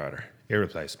and Dan Carter,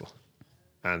 irreplaceable.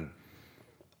 And,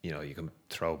 you know, you can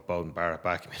throw Bowden Barrett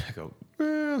back. I mean, I go,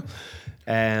 well.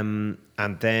 And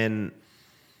then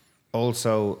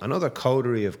also another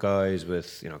coterie of guys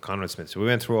with, you know, Conrad Smith. So we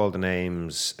went through all the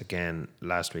names again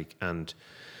last week, and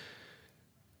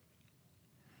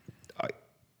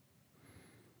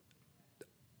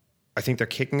I think they're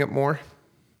kicking it more.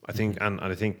 I think, and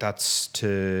I think that's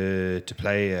to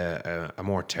play a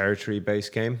more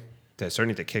territory-based game.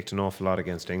 Certainly they kicked an awful lot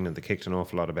against England. They kicked an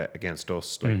awful lot against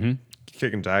us. Like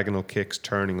kicking diagonal kicks,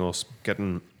 turning us,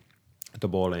 getting the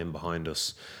ball in behind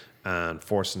us and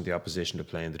forcing the opposition to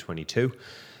play in the 22.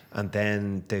 And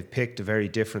then they've picked a very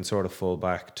different sort of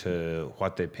fullback to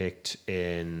what they picked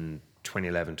in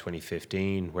 2011,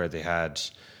 2015, where they had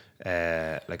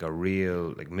like a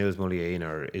real, like Mills Mullane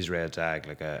or Israel Dag,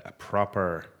 like a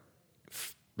proper,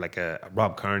 like a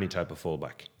Rob Kearney type of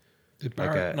fullback. Did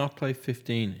Barrett not play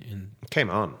 15 in?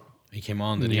 Came on. He came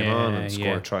on, didn't He he? came on and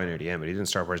scored a try near the end, but he didn't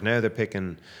start. Whereas now they're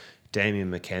picking Damien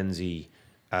McKenzie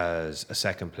as a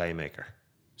second playmaker.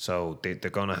 So they're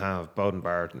going to have Bowden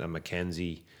Barrett and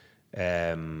McKenzie,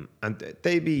 and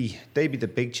they be the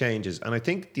big changes. And I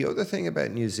think the other thing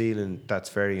about New Zealand that's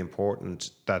very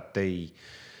important that they,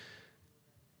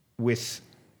 with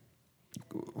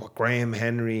what Graham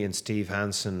Henry and Steve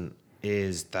Hansen,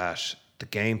 is that the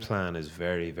game plan is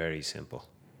very, very simple.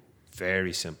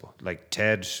 Very simple. Like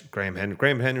Graham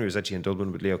Henry was actually in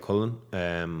Dublin with Leo Cullen.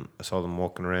 I saw them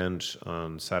walking around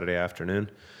on Saturday afternoon.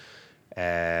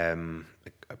 I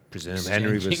presume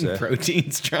Henry was protein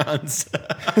strands.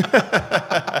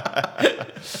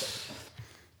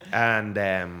 And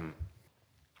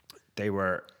they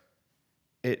were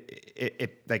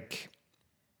it like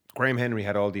Graham Henry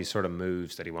had all these sort of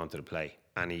moves that he wanted to play.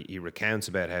 And he recounts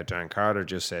about how Dan Carter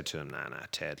just said to him, nah,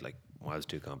 Ted, like, was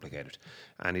too complicated.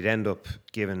 And he'd end up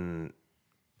giving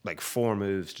like 4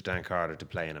 moves to Dan Carter to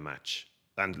play in a match.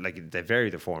 And like they vary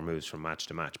the 4 moves from match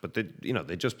to match, but they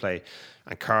just play,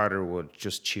 and Carter would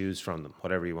just choose from them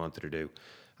whatever he wanted to do.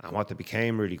 And what they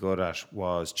became really good at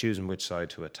was choosing which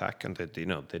side to attack, and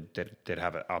they'd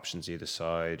have options either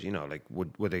side. You know, like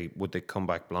would they come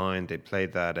back blind? They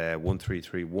played that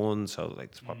 1-3-3-1, so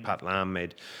like that's what Pat Lam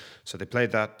made. So they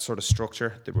played that sort of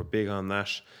structure. They were big on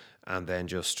that, and then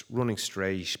just running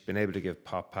straight, being able to give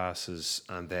pop passes,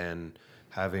 and then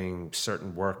having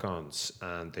certain work-ons.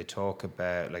 And they talk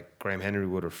about, like Graham Henry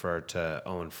would refer to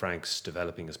Owen Franks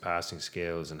developing his passing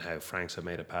skills and how Franks had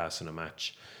made a pass in a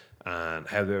match, and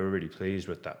how they were really pleased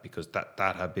with that, because that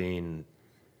had been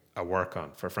a work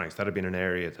on for Franks. That had been an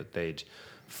area that they'd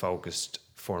focused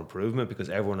for improvement, because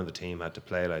everyone on the team had to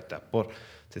play like that. But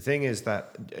the thing is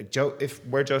that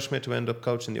were Joe Schmidt to end up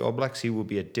coaching the All Blacks, he would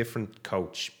be a different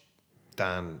coach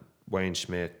than Wayne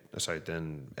Smith,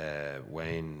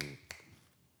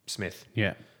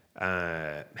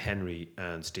 Henry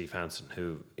and Steve Hansen,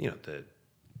 who, you know,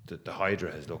 the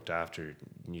Hydra has looked after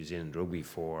New Zealand rugby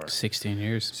for 16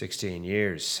 years. 16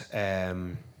 years.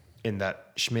 In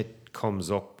that Schmidt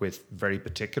comes up with very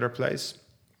particular plays,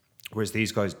 whereas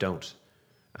these guys don't.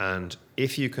 And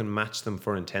if you can match them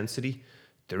for intensity,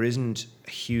 there isn't a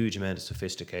huge amount of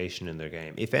sophistication in their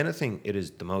game. If anything, it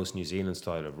is the most New Zealand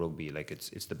style of rugby. Like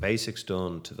it's the basics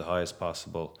done to the highest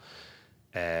possible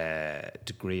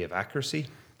degree of accuracy.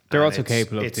 They're And also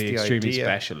capable of the extremely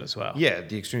special as well. Yeah,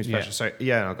 the extremely special. Sorry,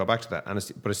 and I'll go back to that. And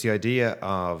but it's the idea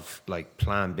of like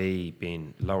Plan B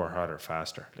being lower, harder,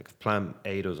 faster. Like if Plan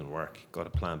A doesn't work, go to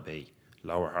Plan B,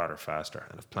 lower, harder, faster.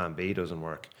 And if Plan B doesn't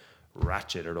work,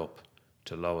 ratchet it up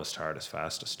to lowest, hardest,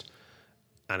 fastest.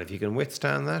 And if you can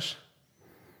withstand that,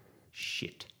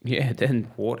 shit. Yeah,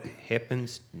 then What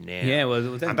happens now? Yeah,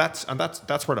 well, then, and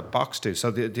that's where the box do.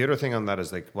 So the other thing on that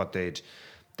is like what they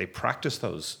practice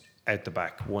those out the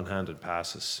back one-handed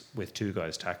passes with two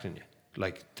guys tackling you.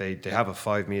 Like they have a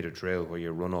 5 meter drill where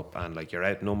you run up and like you're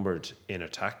outnumbered in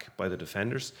attack by the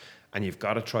defenders, and you've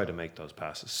got to try to make those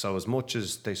passes. So as much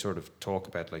as they sort of talk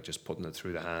about like just putting it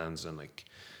through the hands and like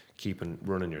keeping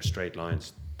running your straight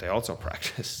lines, they also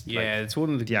practice. yeah, like, it's one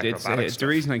of the acrobatic it's the stuff.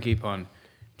 reason I keep on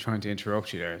trying to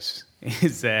interrupt you there is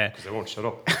 'Cause they won't shut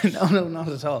up. no, not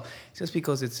at all. It's just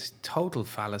because it's total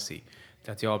fallacy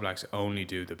that the All Blacks only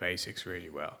do the basics really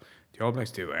well. The All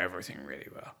Blacks do everything really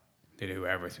well. They do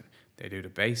everything. They do the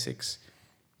basics,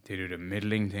 they do the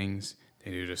middling things,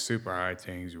 they do the super hard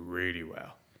things really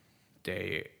well.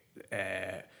 They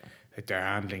like their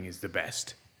handling is the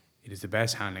best. It is the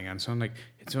best handling, and so like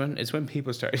it's when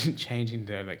people start changing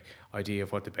their like idea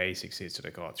of what the basics is. So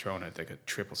they go throwing out like a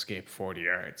triple skip 40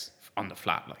 yards on the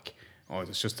flat, like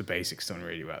it's just the basics done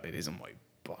really well. It isn't my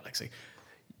bollocks. Like,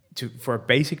 for a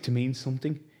basic to mean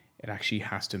something, it actually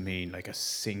has to mean like a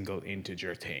single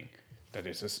integer thing. That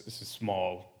it's a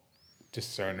small,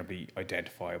 discernibly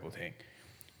identifiable thing.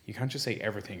 You can't just say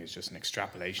everything is just an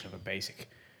extrapolation of a basic.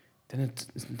 Then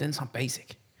it's not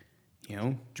basic. You know?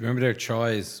 Do you remember their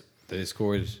tries that they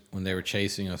scored when they were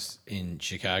chasing us in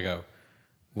Chicago?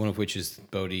 One of which is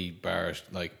Bodie Barrett,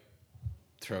 like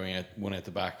throwing out one at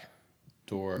the back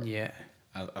door. Yeah.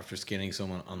 After skinning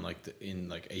someone on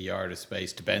in a yard of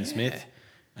space to Ben Smith,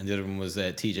 and the other one was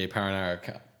TJ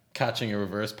Parinar catching a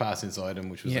reverse pass inside him,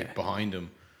 which was like behind him.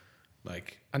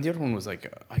 Like, and the other one was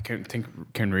like I can't think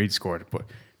Ken Reid scored it, but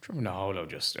do you remember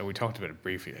Naholo we talked about it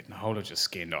briefly. Like Naholo just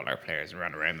skinned all our players and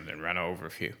ran around and then ran over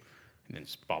a few, and then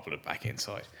just bobbled it back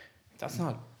inside. That's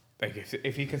not like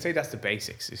if you can say that's the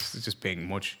basics, it's just being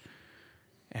much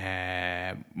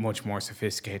more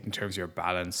sophisticated in terms of your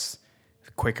balance,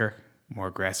 quicker, more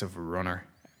aggressive runner,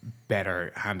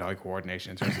 better hand-eye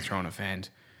coordination in terms of throwing a fend.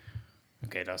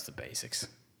 Okay, that's the basics.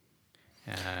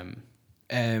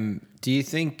 do you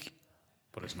think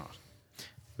But it's not.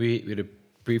 we had a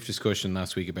brief discussion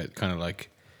last week about kind of like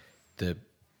the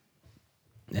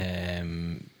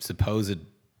supposed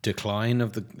decline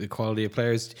of the quality of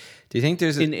players? Do you think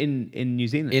there's In New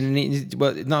Zealand,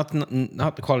 well, not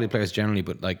the quality of players generally,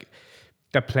 but like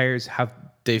that players have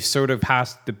they've sort of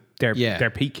passed their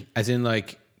peak. As in,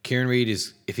 like, Kieran Reid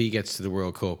is, if he gets to the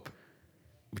World Cup,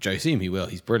 which I assume he will,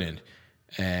 he's brilliant,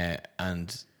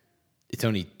 and it's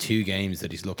only 2 games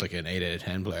that he's looked like an 8 out of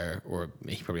 10 player, or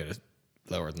he probably had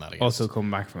a lower than that. I guess. Also come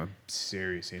back from a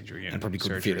serious injury and probably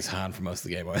couldn't surgery. feel his hand for most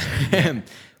of the game.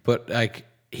 But like,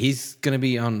 he's going to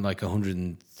be on like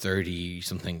 130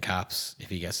 something caps if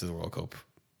he gets to the World Cup.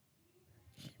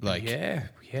 Like,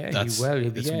 It's well in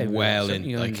like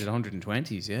the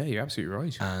 120s. Yeah, you're absolutely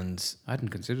right. And I hadn't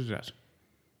considered that.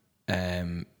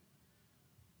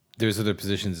 There's other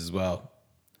positions as well,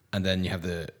 and then you have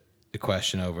the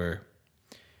question over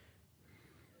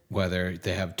whether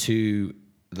they have 2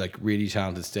 like really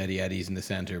talented steady eddies in the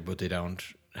center, but they don't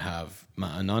have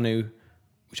Ma'ananu,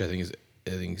 which I think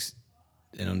is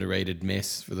an underrated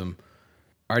miss for them.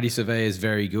 Artie Savea is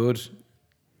very good.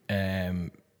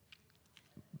 Liam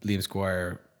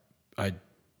Squire, I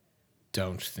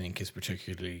don't think is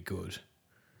particularly good.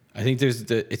 I think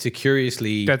it's a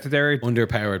curiously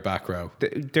underpowered back row.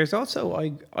 There's also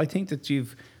I think that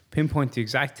you've pinpointed the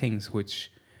exact things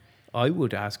which I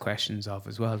would ask questions of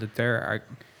as well. That there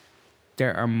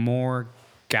are more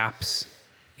gaps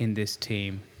in this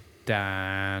team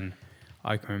than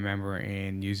I can remember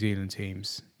in New Zealand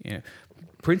teams. You know,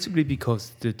 principally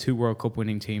because the 2 World Cup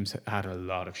winning teams had a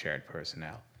lot of shared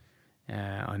personnel.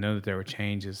 I know that there were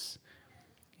changes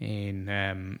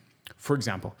in, for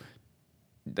example,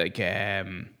 like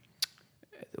Richie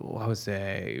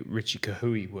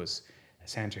Kahui was a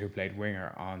centre who played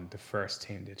winger on the first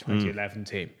team, the 2011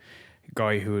 team. A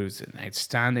guy who was an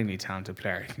outstandingly talented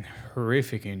player,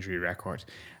 horrific injury record,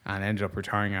 and ended up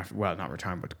retiring not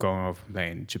retiring, but going over and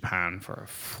playing Japan for a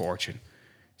fortune,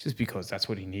 just because that's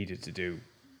what he needed to do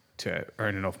to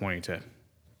earn enough money to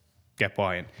get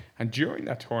by. And during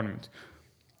that tournament,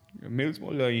 Mills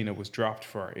Mullina was dropped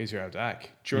for Israel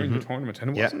Dak during the tournament,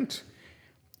 and Yeah.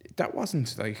 that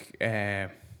wasn't like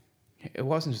it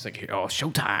wasn't just like, oh,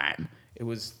 showtime.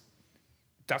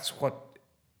 That's what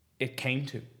it came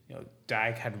to. You know,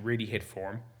 Dak had really hit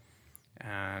form,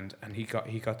 and he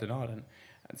got the nod, and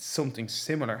something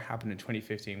similar happened in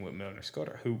 2015 with Milner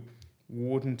Scudder, who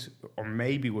wouldn't, or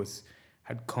maybe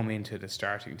had come into the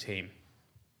starting team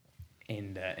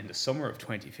in the summer of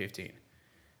 2015,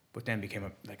 but then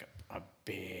became a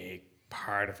big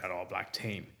part of that All Black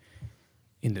team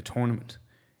in the tournament.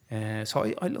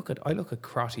 So I look at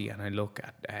Crotty and I look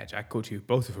at Jack Goodhue.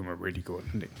 Both of them are really good,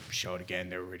 and they showed again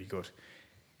they were really good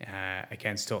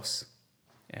against us.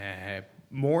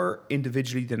 More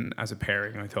individually than as a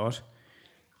pairing, I thought.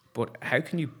 But how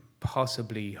can you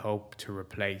possibly hope to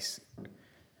replace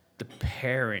the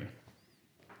pairing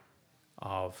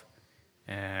of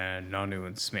Nonu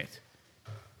and Smith?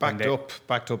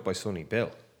 Backed up by Sonny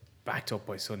Bill. Backed up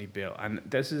by Sonny Bill. And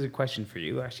this is a question for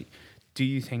you, actually. Do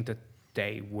you think that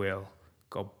they will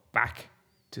go back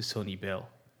to Sonny Bill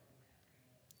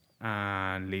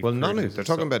and leave? Well, Curtis Nonu. as They're a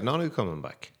talking sub? about Nonu coming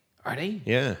back. Are they?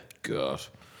 Yeah. God,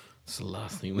 that's the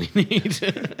last thing we need.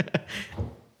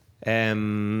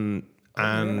 And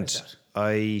that.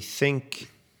 I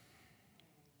think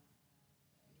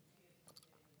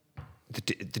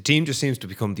the team just seems to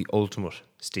become the ultimate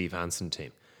Steve Hansen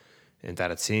team, in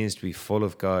that it seems to be full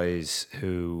of guys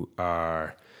who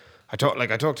are. I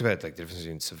talked about like the difference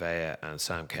between Sevilla and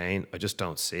Sam Cane. I just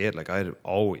don't see it. Like, I'd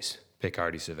always pick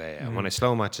Artie Sevilla, and when I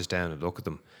slow matches down and look at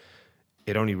them,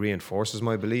 it only reinforces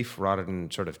my belief rather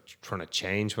than sort of trying to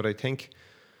change what I think.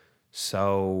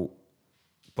 So,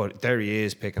 but there he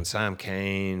is picking Sam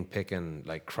Cane, picking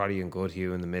like Crotty and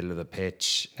Goodhue in the middle of the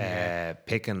pitch,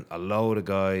 picking a load of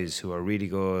guys who are really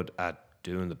good at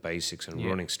doing the basics and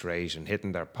running straight and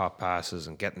hitting their pop passes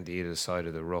and getting to either side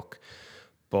of the ruck.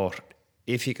 But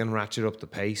if you can ratchet up the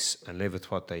pace and live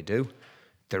with what they do,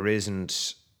 there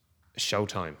isn't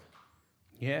Showtime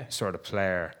sort of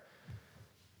player.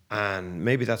 And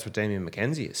maybe that's what Damien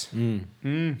McKenzie is.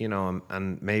 You know,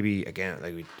 and maybe, again,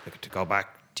 like to go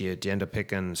back, do you end up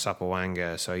picking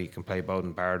Sapawanga so you can play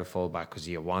Bowden Barr the fullback because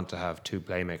you want to have two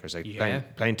playmakers? Like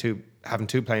having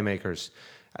two playmakers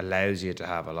allows you to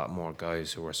have a lot more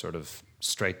guys who are sort of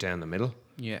straight down the middle.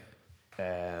 Yeah.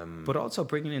 But also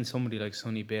bringing in somebody like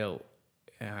Sonny Bill,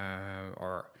 and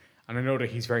I know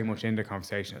that he's very much in the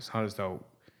conversation. It's not as though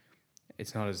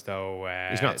he's not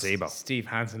Zebo. Steve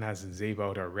Hansen hasn't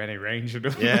Zebo'd or Rene Ranger.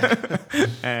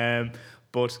 Yeah.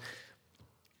 But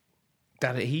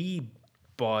that he,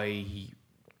 by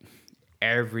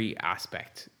every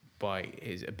aspect, by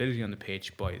his ability on the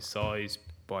pitch, by his size,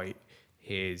 by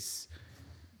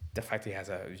the fact that he has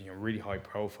a really high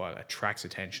profile, attracts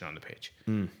attention on the pitch.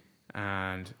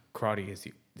 And Crotty is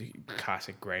the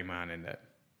classic grey man in the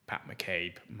Pat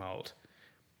McCabe mould.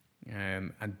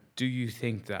 And do you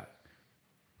think that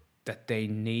they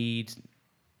need,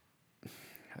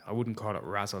 I wouldn't call it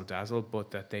razzle dazzle,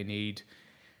 but that they need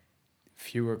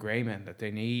fewer grey men, that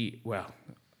they need, well,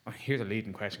 here's a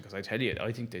leading question, because I tell you,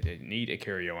 I think that they need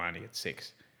Akira Ioane at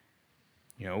 6,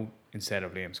 instead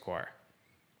of Liam Squire.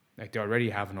 Like, they already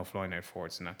have enough line-out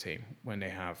forwards in that team when they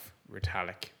have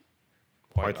Retallick,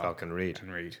 Whitelock and Reid.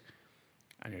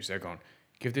 And you're there going,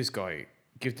 this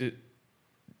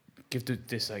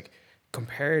like,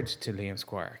 compared to Liam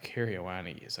Squire, Akira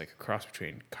Ioane is like a cross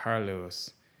between Carl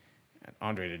Lewis and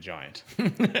Andre the Giant.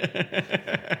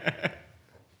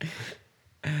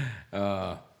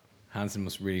 Hansen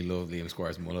must really love Liam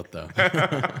Squire's mullet, though.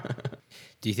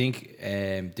 Do you think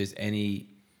there's any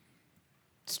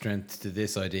strength to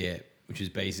this idea, which is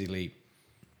basically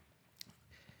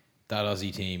that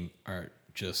Aussie team are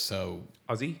just so...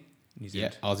 Aussie? New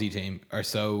Zealand. Yeah, Aussie team are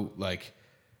so, like,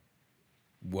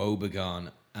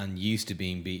 woebegone and used to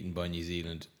being beaten by New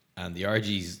Zealand. And the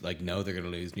RGs, like, know they're going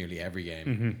to lose nearly every game.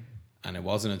 Mm-hmm. And it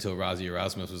wasn't until Rassie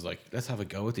Erasmus was like, let's have a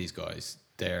go with these guys.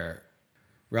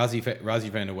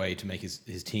 Rassie found a way to make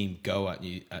his team go at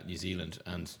New Zealand,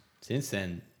 and since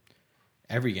then,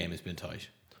 every game has been tight.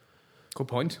 Good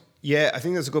point. Yeah, I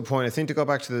think that's a good point. I think to go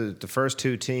back to the first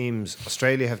two teams,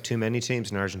 Australia have too many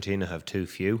teams and Argentina have too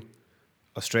few.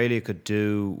 Australia could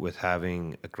do with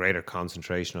having a greater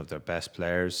concentration of their best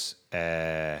players.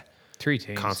 3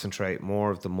 teams. Concentrate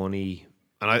more of the money.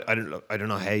 And I don't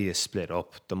know how you split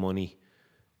up the money.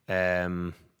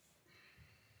 But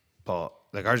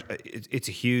like it's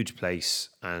a huge place,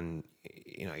 and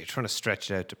you're trying to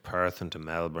stretch it out to Perth and to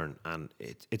Melbourne, and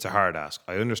it's a hard ask.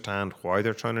 I understand why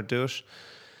they're trying to do it.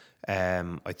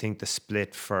 I think the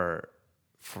split for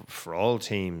for all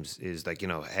teams is like,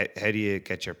 how do you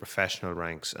get your professional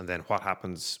ranks, and then what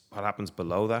happens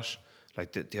below that?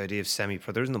 Like the idea of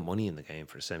semi-pro, there isn't the money in the game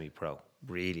for semi-pro,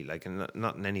 really. Like, and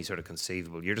not in any sort of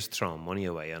conceivable. You're just throwing money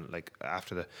away, and like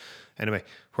anyway.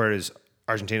 Whereas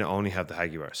Argentina only have the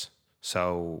Jaguars,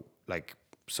 so like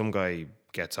some guy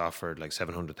gets offered like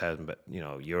 700,000, but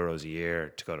euros a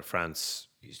year to go to France.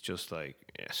 He's just like,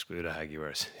 yeah, screw the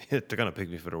Jaguars. They're going to pick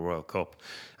me for the World Cup.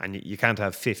 And you can't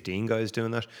have 15 guys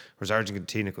doing that. Whereas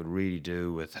Argentina could really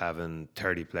do with having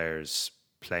 30 players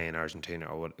playing Argentina,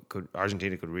 or what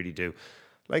Argentina could really do.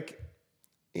 Like,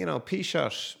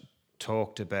 Pichot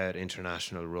talked about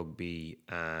international rugby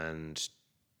and,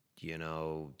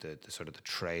 the sort of the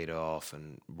trade-off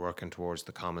and working towards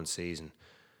the common season.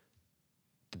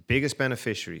 The biggest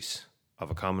beneficiaries of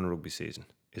a common rugby season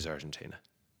is Argentina.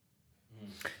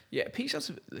 Yeah,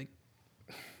 Pichot's like...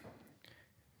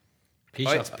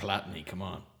 Pichot's Platini, come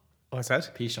on. What's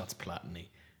that? Pichot's Platini.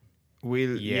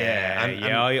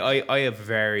 I have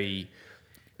very...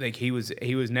 Like, he was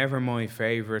never my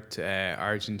favourite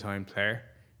Argentine player.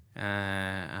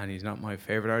 And he's not my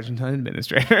favourite Argentine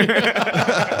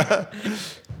administrator.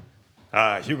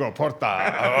 Hugo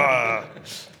Porta.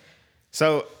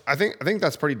 So I think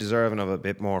that's pretty deserving of a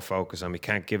bit more focus, and we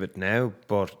can't give it now.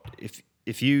 But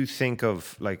if you think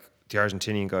of like the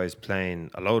Argentinian guys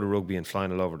playing a load of rugby and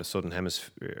flying all over the southern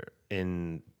hemisphere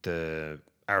in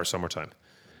our summertime,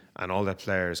 and all their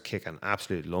players kicking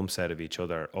absolute lumps out of each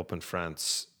other up in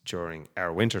France during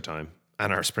our wintertime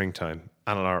and our springtime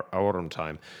and our autumn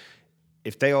time,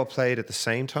 if they all played at the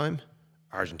same time,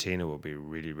 Argentina would be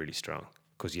really, really strong,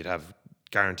 because you'd have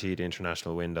guaranteed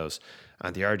international windows,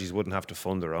 and the Argies wouldn't have to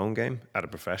fund their own game at a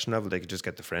professional level. They could just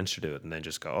get the French to do it and then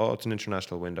just go, oh, it's an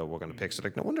international window, we're going to pick. So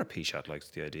like, no wonder Pichot likes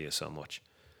the idea so much.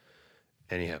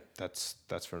 Anyhow, that's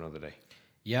for another day.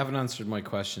 You haven't answered my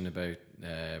question about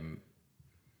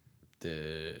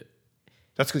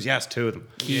That's because you asked two of them.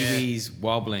 Kiwis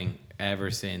wobbling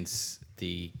ever since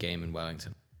the game in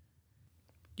Wellington.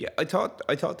 Yeah, I thought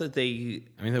that they...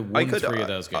 I mean, they won 3 of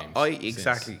those games.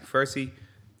 Exactly. Firstly,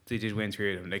 they did win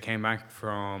 3 of them. They came back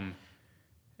from...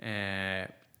 I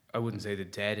wouldn't say the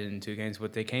dead in 2 games,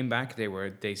 but they came back.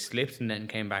 They slipped and then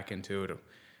came back in 2 of them.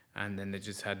 And then they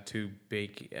just had too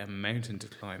big a mountain to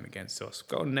climb against us.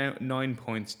 Going now 9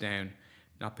 points down,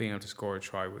 not being able to score a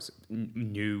try was a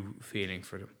new feeling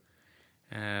for them.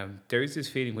 There is this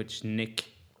feeling which Nick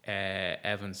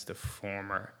Evans, the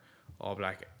former All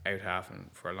Black out half and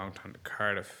for a long time, the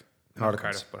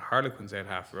Harlequins out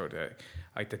half, wrote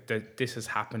that this has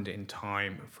happened in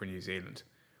time for New Zealand,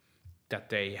 that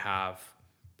they have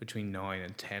between 9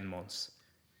 and 10 months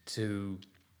to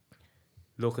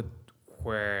look at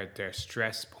where their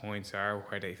stress points are,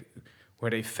 where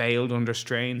they failed under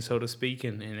strain, so to speak,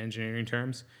 in engineering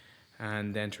terms,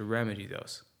 and then to remedy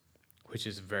those, which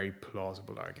is a very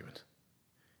plausible argument.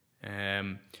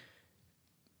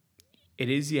 It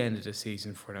is the end of the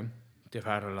season for them. They've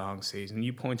had a long season.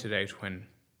 You pointed out when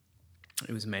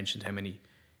it was mentioned how many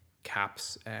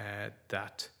caps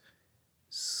that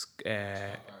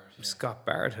Scott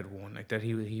Barrett had won. Like that,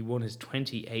 he won his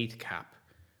 28th cap.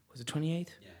 Was it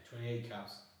 28? Yeah, 28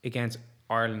 caps against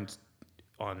Ireland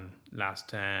on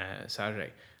last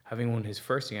Saturday, having won his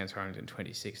first against Ireland in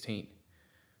 2016,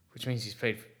 which means he's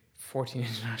played 14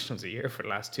 internationals a year for the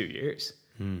last 2 years.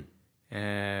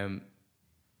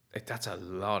 Like that's a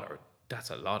lot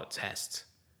of tests.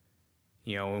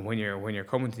 You know, when you're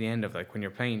coming to the end of, like, when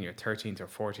you're playing your 13th or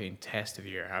 14th test of the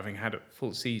year, having had a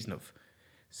full season of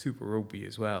Super Rugby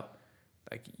as well,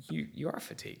 like you are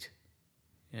fatigued.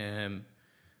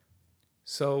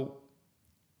 So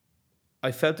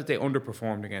I felt that they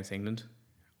underperformed against England.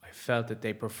 I felt that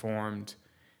they performed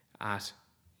at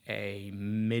a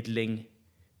middling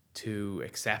to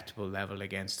acceptable level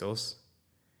against us,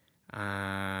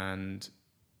 and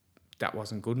that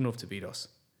wasn't good enough to beat us.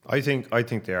 I think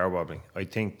they are wobbling. I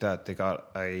think that they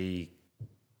got a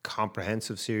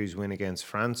comprehensive series win against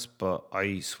France, but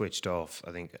I switched off,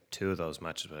 I think, 2 of those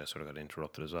matches, but I sort of got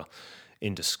interrupted as well,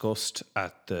 in disgust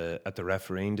at the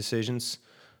refereeing decisions.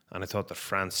 And I thought that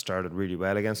France started really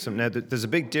well against them. Now, there's a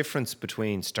big difference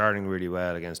between starting really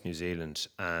well against New Zealand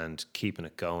and keeping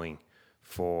it going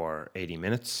for 80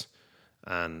 minutes.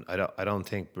 And I don't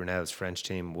think Brunel's French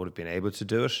team would have been able to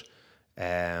do it.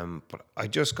 But I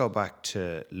just go back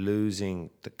to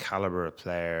losing the calibre of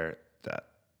player that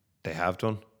they have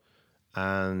done,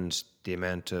 and the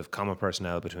amount of common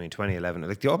personnel between 2011.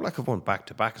 Like, the All Black have won back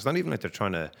to back. It's not even like they're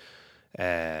trying to.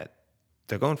 They're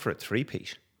going for a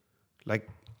three-peat. Like,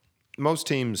 most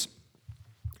teams,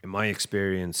 in my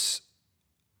experience,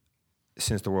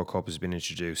 since the World Cup has been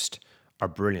introduced, are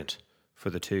brilliant for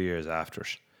the 2 years after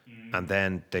it. And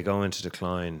then they go into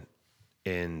decline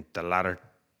in the latter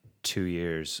 2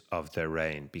 years of their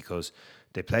reign because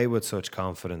they play with such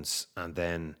confidence, and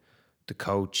then the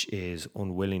coach is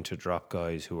unwilling to drop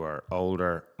guys who are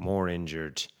older, more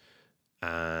injured,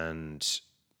 and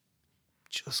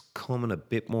just coming a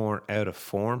bit more out of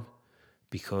form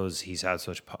because they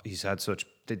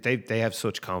have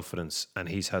such confidence, and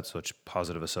he's had such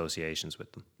positive associations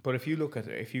with them. But if you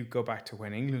go back to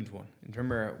when England won,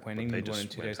 remember when England won in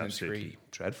Just went 2003, absolutely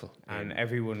dreadful. and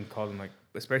everyone called them, like,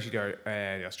 especially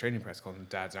the Australian press called them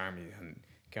Dad's Army, and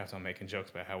kept on making jokes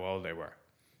about how old they were,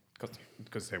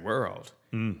 because they were old,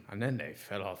 and then they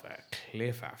fell off a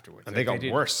cliff afterwards, And they got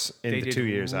worse in the 2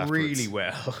 years afterwards. Really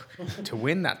well to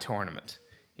win that tournament.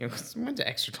 You know, because we went to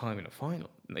extra time in a final,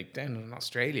 like down in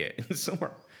Australia in the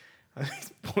summer. And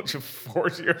a bunch of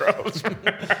 40-year-olds.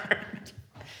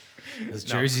 Those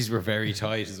jerseys were very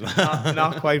tight as well.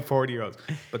 not quite 40-year-olds,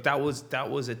 but that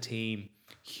was a team,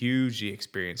 hugely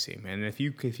experienced team. And if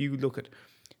you look at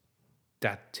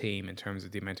that team in terms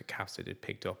of the amount of caps that it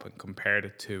picked up and compared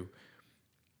it to,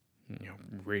 you know,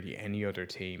 really any other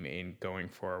team in going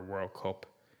for a World Cup,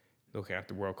 looking at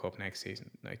the World Cup next season,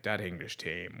 like that English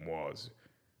team was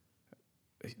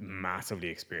massively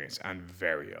experienced and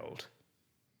very old.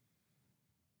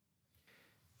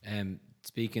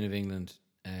 Speaking of England,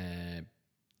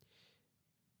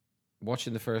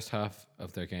 watching the first half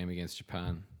of their game against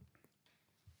Japan,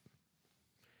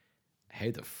 how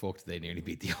the fuck did they nearly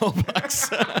beat the All Blacks?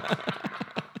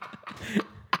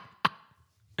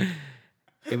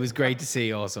 It was great to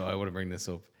see also, I want to bring this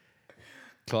up.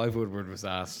 Clive Woodward was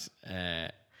asked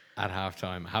at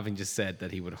halftime, having just said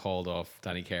that he would hold off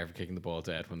Danny Kerr for kicking the ball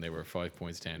dead when they were 5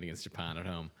 points down against Japan at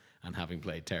home and having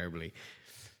played terribly.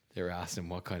 They were asking him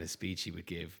what kind of speech he would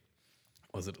give.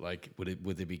 Was it like,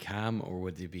 would they be calm, or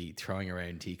would they be throwing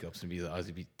around teacups and be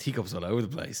teacups all over the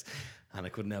place? And I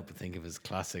couldn't help but think of his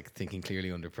classic thinking clearly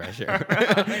under pressure.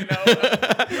 I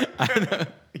know.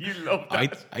 You love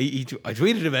that. I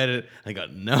tweeted about it and I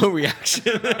got no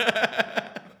reaction.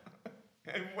 I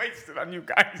wasted on you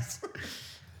guys.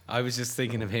 I was just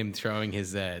thinking of him throwing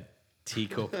his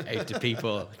teacup out to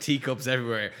people, teacups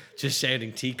everywhere, just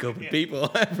shouting teacup at people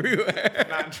everywhere.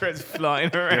 Mantras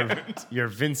flying around. Your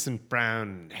Vincent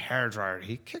Brown hairdryer.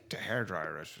 He kicked a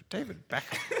hairdryer at David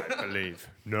Beckham, I believe.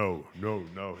 No.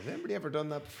 Has anybody ever done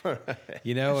that before?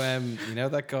 You know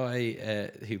that guy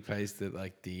who plays the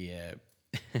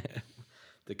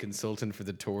the consultant for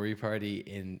the Tory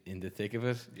party in the thick of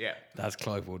it? Yeah. That's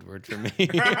Clive Woodward for me.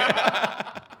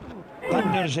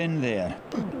 Thunder's in there.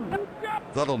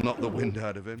 That'll knock the wind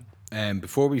out of him.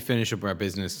 Before we finish up our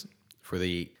business for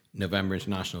the November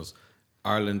internationals,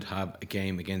 Ireland have a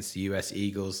game against the US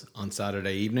Eagles on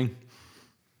Saturday evening.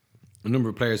 A number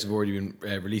of players have already been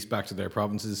released back to their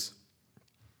provinces,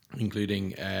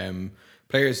 including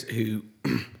players who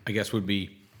I guess would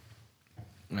be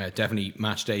definitely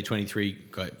match day 23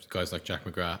 guys like Jack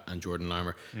McGrath and Jordan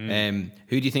Larmour.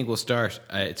 Who do you think will start?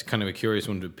 It's kind of a curious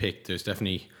one to pick. There's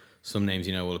definitely some names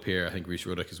will appear. I think Rhys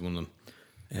Ruddock is one of them.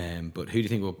 But who do you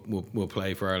think will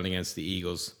play for Ireland against the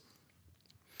Eagles?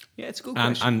 Yeah, it's a good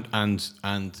question.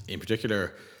 And in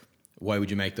particular, why would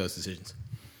you make those decisions?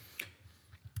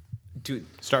 Dude,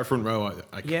 Start front row.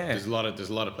 Yeah. There's a lot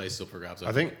of places up for grabs.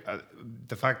 I think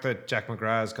the fact that Jack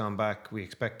McGrath has gone back, we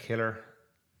expect Killer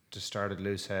to start at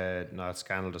loosehead, Niall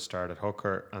Scannell to start at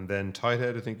hooker, and then tight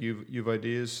head. I think you've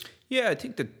ideas. Yeah, I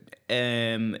think that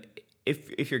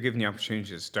if you're given the opportunity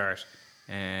to start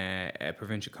a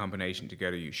provincial combination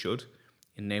together, you should.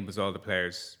 It enables all the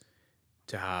players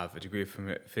to have a degree of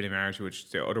familiarity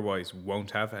which they otherwise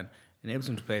won't have, and enables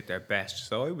them to play at their best.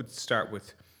 So I would start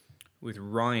with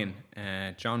Ryan,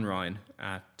 John Ryan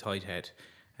at tight head,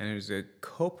 and there's a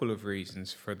couple of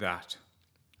reasons for that.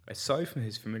 Aside from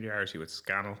his familiarity with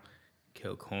Scannell,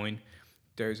 Kilcoyne,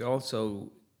 there's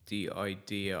also the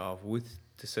idea of, with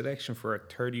the selection for a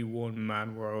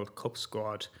 31-man World Cup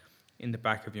squad in the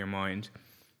back of your mind,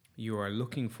 you are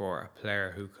looking for a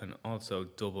player who can also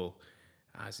double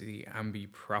as the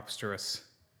ambidextrous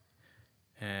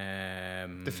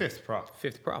The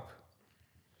fifth prop.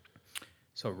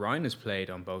 So Ryan has played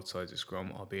on both sides of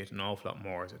scrum, albeit an awful lot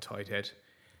more as a tight head.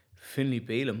 Finlay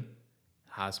Bealham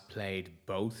has played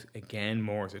both, again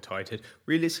more as a tight head.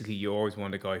 Realistically, you always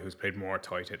want a guy who's played more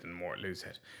tight head and more loose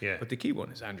head. Yeah. But the key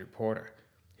one is Andrew Porter,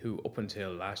 who up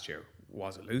until last year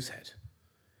was a loose head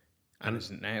and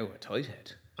is now a tight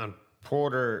head. And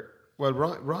Porter, well,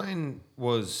 Ryan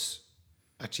was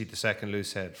actually the second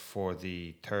loose head for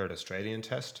the third Australian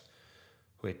test,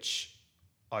 which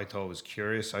I thought was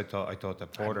curious. I thought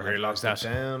that Porter had realised locked it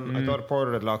that. down. I thought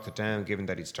Porter had locked it down, given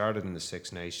that he'd started in the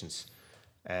Six Nations.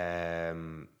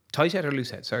 Tight head or loose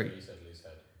head? Sorry.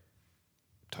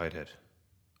 Tight head.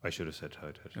 I should have said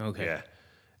tight head. Okay.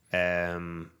 Yeah.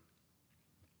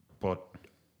 But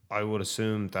I would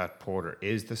assume that Porter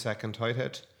is the second tight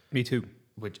head. Me too.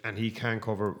 And he can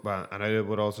cover. Well, and I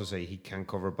would also say he can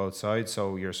cover both sides.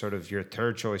 So your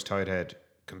third choice tight head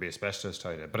can be a specialist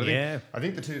tight head. But I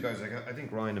think the two guys, I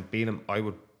think Ryan and Beelum.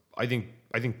 I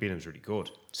think Beelum's really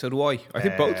good. So do I. I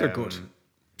think both are good.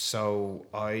 So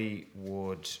I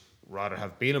would rather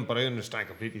have Beelum, but I understand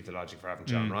completely the logic for having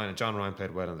John Ryan. And John Ryan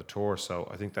played well on the tour, so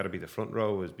I think that'd be the front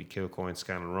row. Would be Kilcoyne,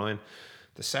 Scanlon, Ryan.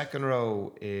 The second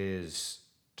row is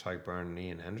Tyke Byrne and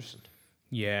Ian Henderson.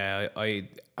 Yeah, I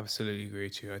absolutely agree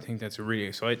with you. I think that's a really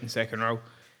exciting second row.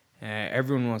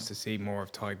 Everyone wants to see more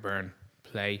of Tyke Byrne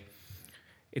play.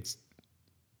 It's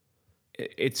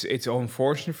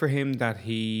unfortunate for him that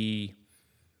he.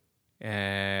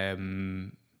 How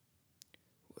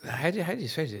do you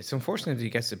say it? It's unfortunate that he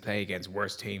gets to play against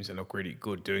worse teams and look really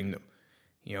good doing them.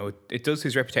 You know, it does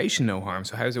his reputation no harm.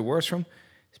 So how's it worse for him?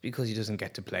 It's because he doesn't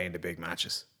get to play in the big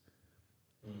matches.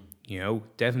 You know,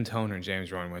 Devin Toner and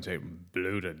James Ryan went out and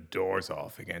blew the doors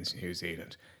off against New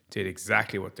Zealand. Did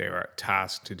exactly what they were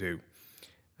tasked to do.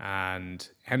 And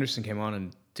Henderson came on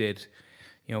and did,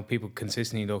 you know, people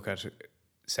consistently look at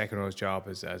second row's job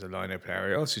as a line-out player.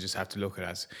 You also just have to look at it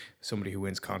as somebody who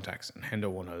wins contacts. And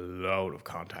Hendo won a load of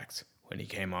contacts when he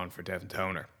came on for Devin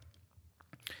Toner.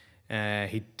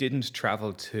 He didn't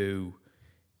travel to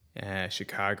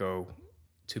Chicago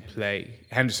to play.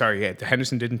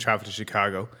 Henderson didn't travel to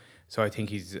Chicago, so I think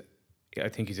he's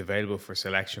available for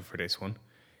selection for this one.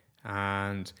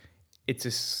 And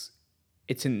it's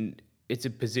a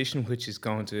position which is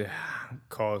going to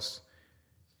cause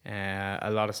a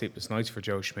lot of sleepless nights for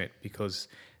Joe Schmidt, because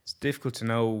it's difficult to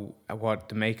know what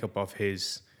the makeup of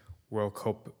his World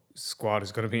Cup squad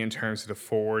is going to be in terms of the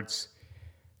forwards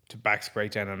to backs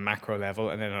breakdown on a macro level,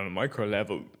 and then on a micro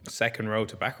level, second row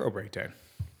to back row breakdown.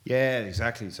 Yeah,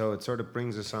 exactly. So it sort of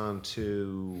brings us on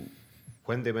to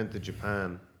when they went to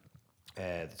Japan,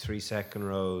 the 3 second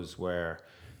rows were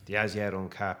the as yet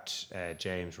uncapped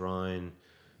James Ryan,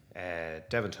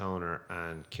 Devin Toner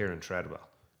and Kieran Treadwell.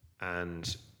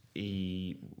 And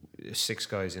 6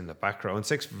 guys in the back row, and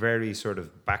 6 very sort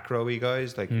of back rowy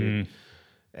guys like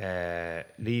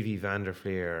Levy,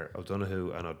 Vanderfleer,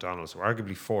 O'Donoghue and O'Donnell. So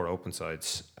arguably 4 open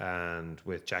sides, and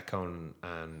with Jack Conan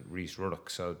and Rhys Ruddock.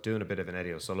 So doing a bit of an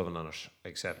Eddie O'Sullivan on it,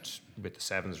 except with the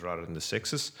 7s rather than the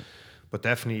 6s. But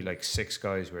definitely like 6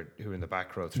 guys who are in the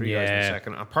back row, 3 guys in the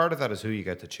second. And part of that is who you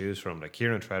get to choose from. Like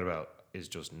Kieran Treadwell is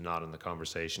just not in the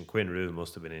conversation. Quinn Rue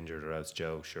must have been injured, or else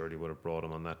Joe surely would have brought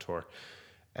him on that tour.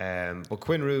 But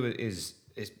Quinn Rue is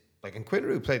like, and Quinn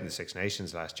Rue played in the Six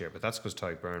Nations last year, but that's because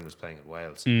Tyke Byrne was playing in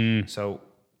Wales. So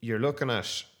you're looking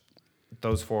at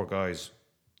those 4 guys,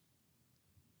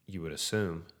 you would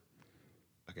assume,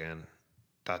 again,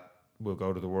 that will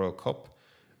go to the World Cup,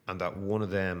 and that one of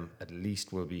them at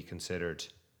least will be considered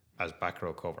as back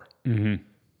row cover.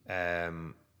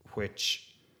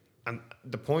 Which, and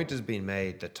the point has been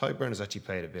made that Tyke Byrne has actually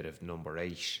played a bit of number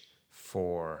 8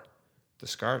 for the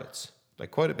Scarlets,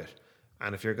 like quite a bit.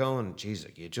 And if you're going, geez,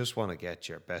 like you just want to get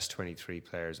your best 23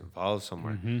 players involved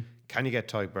somewhere, can you get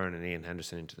Tyke Byrne and Ian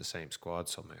Henderson into the same squad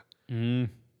somehow?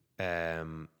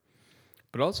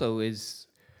 But also is,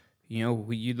 you know,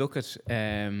 you look at.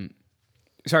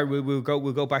 Sorry, we'll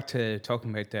go back to talking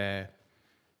about the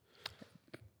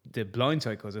blind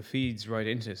side, because it feeds right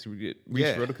into this.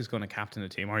 Rhys Ruddock is going to captain the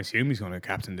team. I assume he's going to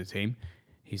captain the team.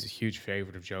 He's a huge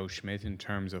favourite of Joe Schmidt in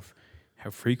terms of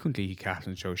how frequently he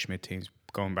captains Joe Schmidt teams.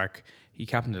 Going back, he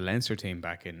captained the Leinster team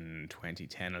back in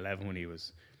 2010-11 when he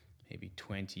was maybe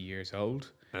 20 years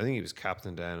old. I think he was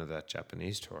captain down at that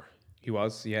Japanese tour. He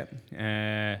was, yeah.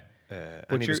 And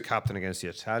he was captain against the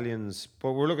Italians.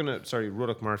 But we're looking at,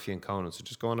 Ruddock, Murphy and Conan. So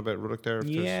just go on about Ruddock there.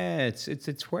 Yeah,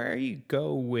 it's where you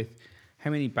go with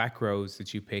how many back rows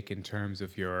that you pick in terms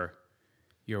of your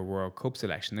World Cup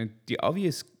selection. And the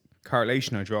obvious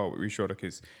correlation I draw with Rhys Ruddock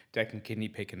is Declan Kidney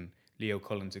picking Leo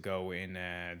Cullen to go in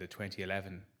the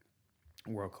 2011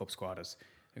 World Cup squad as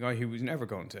a guy who was never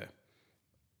going to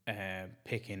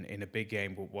pick in a big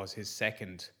game, but was his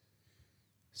second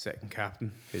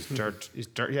captain. His dirt,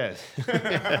 yeah.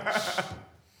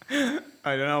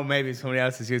 I don't know, maybe somebody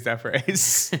else has used that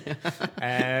phrase.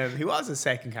 He was a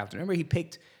second captain. Remember, he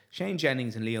picked Shane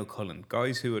Jennings and Leo Cullen,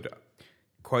 guys who had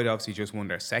quite obviously just won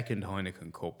their second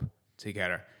Heineken Cup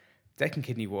together. Declan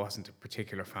Kidney wasn't a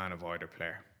particular fan of either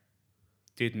player.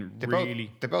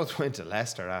 They both went to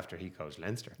Leicester after he coached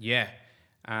Leinster. Yeah,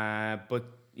 but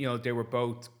they were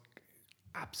both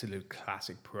absolute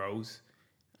classic pros,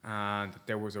 and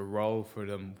there was a role for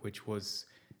them which was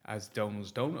as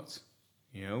Donald's Donuts,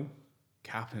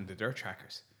 captain the dirt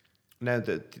trackers. Now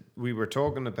we were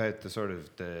talking about the sort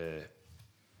of the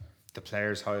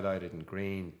players highlighted in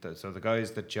green. So the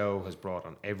guys that Joe has brought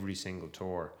on every single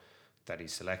tour that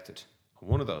he's selected.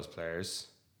 One of those players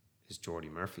is Jordy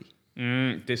Murphy.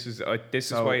 This is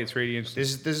why it's really interesting.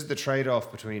 This is the trade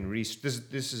off between Reece.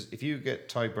 This is if you get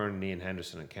Ty Byrne and Ian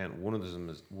Henderson and Kent, one of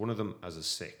them as a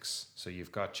 6. So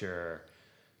you've got the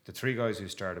 3 guys who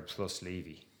started plus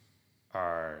Levy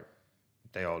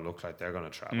they all look like they're going to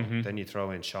travel. Mm-hmm. Then you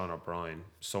throw in Sean O'Brien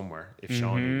somewhere if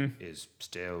Sean is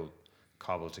still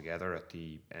cobbled together at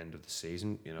the end of the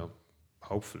season,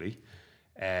 hopefully.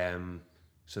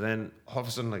 So then all of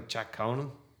a sudden, like Jack Conan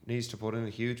needs to put in a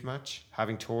huge match,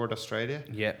 having toured Australia.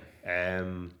 Yeah.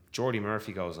 Jordy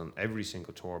Murphy goes on every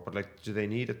single tour, but like, do they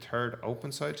need a third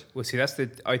open side? Well, see,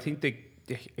 I think the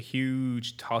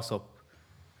huge toss up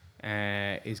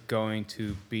is going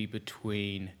to be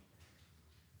between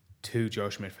 2 Joe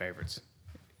Schmidt favourites,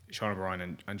 Sean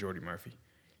O'Brien and Jordy Murphy.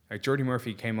 Like Jordy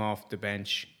Murphy came off the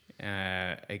bench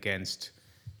against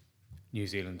New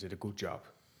Zealand, did a good job,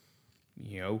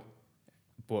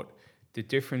 but the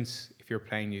difference if you're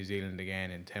playing New Zealand again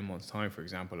in 10 months' time, for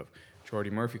example, of Jordy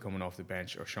Murphy coming off the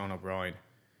bench or Sean O'Brien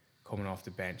coming off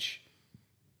the bench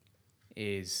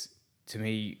is, to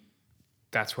me,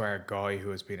 that's where a guy who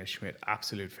has been a Schmidt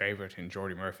absolute favourite in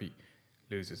Jordy Murphy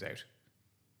loses out.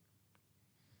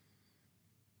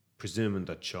 Presuming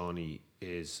that Shawnee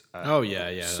is Oh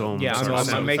yeah. some Yeah, sort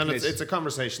of I'm making it's a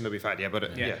conversation that we've had,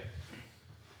 but Yeah.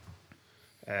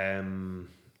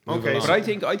 Okay, But I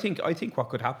think what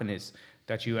could happen is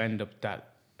that you end up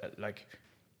that like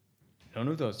none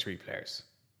of those 3 players,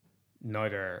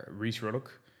 neither Reece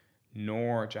Ruddock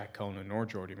nor Jack Conan nor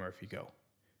Jordy Murphy go,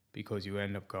 because you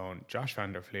end up going Josh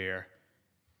van der Fleer,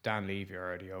 Dan Levy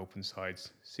are the open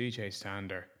sides, CJ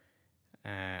Stander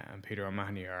and Peter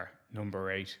O'Mahony are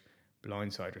number 8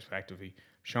 blindside respectively.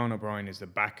 Sean O'Brien is the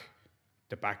back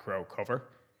row cover,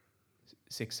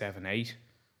 6, 7, 8,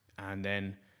 and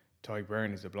then Ty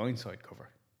Byrne is the blindside cover.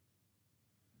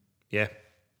 Yeah,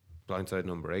 blindside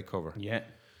number 8 cover. Yeah.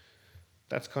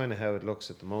 That's kind of how it looks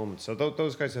at the moment. So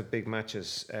those guys have big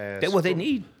matches. They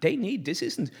need. This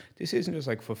isn't just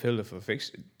like fulfill the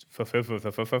fixture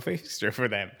for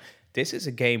them. This is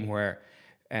a game where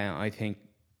I think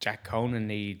Jack Conan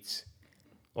needs.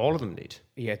 All of them need.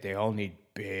 Yeah, they all need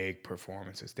big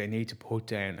performances. They need to put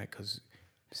down because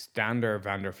Stander,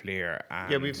 Van der Fleer,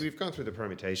 and Yeah, we've gone through the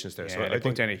permutations there. yeah, So they I put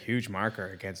think down a huge marker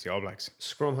against the All Blacks.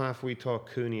 scrum half we thought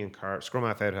Cooney and scrum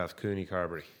half out half Cooney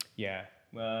Carberry. Yeah,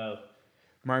 well,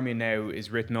 Marmion now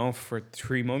is written off for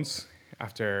 3 months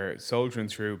after soldiering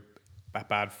through a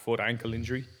bad foot ankle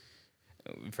injury,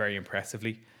 very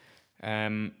impressively.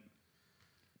 To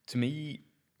me,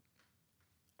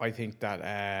 I think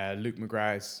that Luke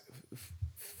McGrath is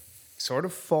sort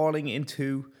of falling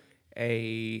into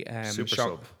a Super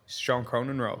sub. Sean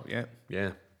Cronin role. Yeah,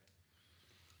 Yeah.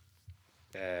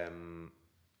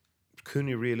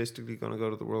 Cooney realistically going to go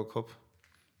to the World Cup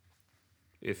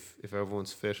if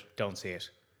everyone's fit. don't see it,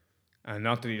 and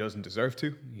not that he doesn't deserve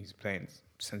to. He's playing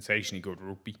sensationally good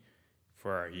rugby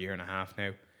for a year and a half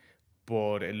now,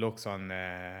 but it looks on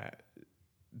the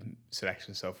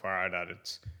selection so far that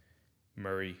it's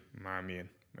Murray, Marmion,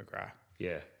 McGrath.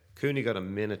 Yeah. Cooney got a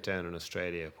minute down in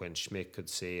Australia when Schmidt could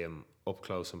see him up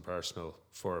close and personal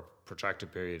for a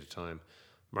protracted period of time.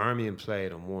 Marmion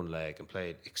played on one leg and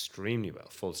played extremely well,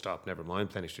 full stop, never mind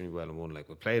playing extremely well on one leg,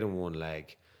 but played on one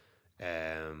leg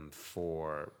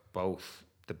for both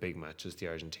the big matches, the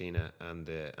Argentina and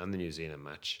the New Zealand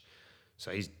match.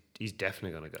 So he's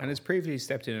definitely going to go. And has previously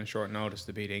stepped in on short notice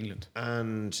to beat England.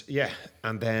 And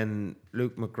then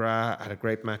Luke McGrath had a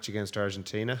great match against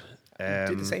Argentina.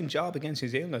 Did the same job against New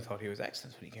Zealand. I thought he was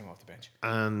excellent when he came off the bench.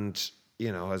 And,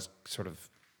 has sort of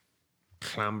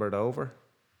clambered over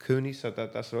Cooney. So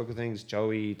that's the look of things.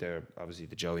 Joey, they're obviously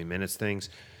the Joey minutes things.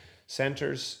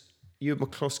 Centres, you have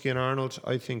McCluskey and Arnold.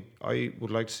 I think I would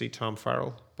like to see Tom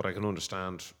Farrell, but I can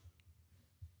understand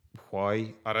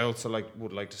why. I also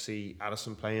would like to see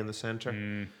Addison play in the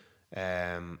centre.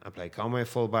 And play Conway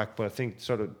fullback, but I think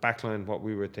sort of backline what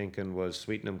we were thinking was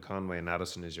Sweetenham, Conway, and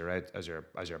Addison as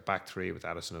your back 3 with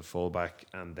Addison at fullback,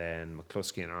 and then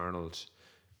McCluskey and Arnold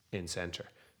in centre.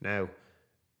 Now,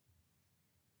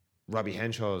 Robbie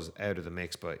Henshaw's out of the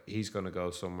mix, but he's going to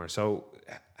go somewhere. So,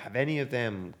 have any of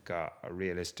them got a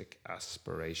realistic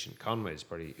aspiration? Conway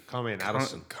and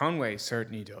Addison. Conway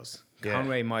certainly does. Yeah.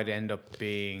 Conway might end up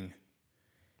being.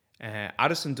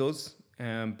 Addison does.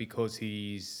 Because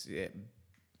he's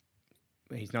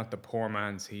he's not the poor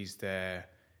man's. He's the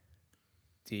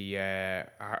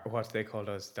what do they call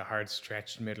those? The hard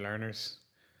stretched middle earners.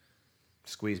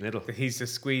 Squeeze middle. He's the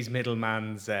squeeze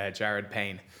middleman's Jared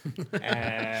Payne.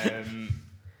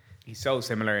 He's so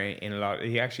similar in a lot.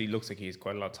 He actually looks like he has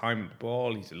quite a lot of time with the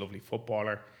ball. He's a lovely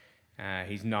footballer.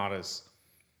 He's not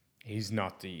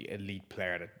the elite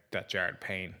player that Jared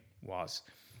Payne was.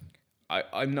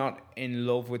 I'm not in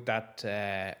love with that.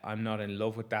 I'm not in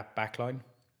love with that backline.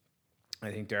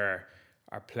 I think there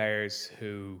are players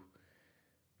who,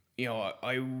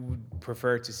 I would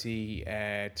prefer to see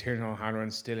Tiernan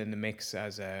O'Halloran still in the mix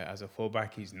as a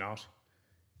fullback. He's not.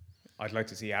 I'd like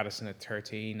to see Addison at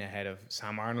 13 ahead of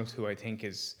Sam Arnold, who I think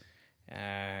is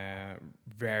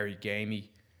very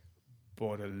gamey,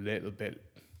 but a little bit,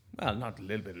 well, not a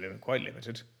little bit, quite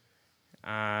limited.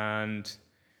 And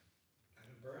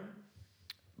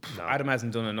Adam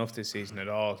hasn't done enough this season at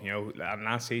all. And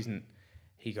last season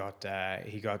he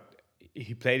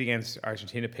played against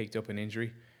Argentina, picked up an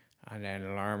injury, and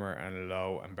then Larmour and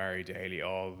Lowe and Barry Daly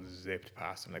all zipped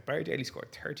past him. Like, Barry Daly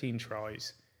scored 13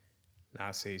 tries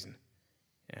last season.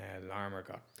 Larmour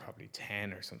got probably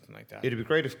 10 or something like that. It'd be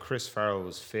great if Chris Farrell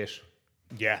was fit.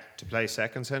 Yeah, to play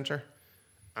second centre,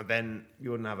 and then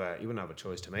you wouldn't have a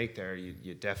choice to make there.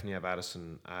 You definitely have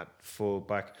Addison at full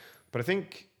back, but I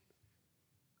think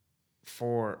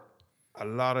for a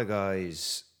lot of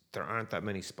guys there aren't that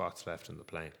many spots left in the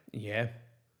plane. Yeah.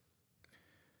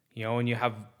 And you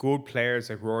have good players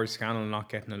like Rory Scannell not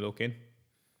getting a look in.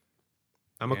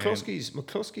 And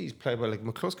McCluskey's played well. Like,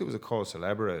 McCluskey was a cause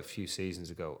célèbre a few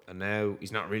seasons ago, and now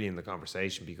he's not really in the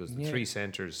conversation because the three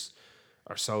centres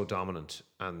are so dominant,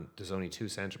 and there's only two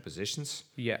centre positions.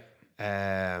 Yeah.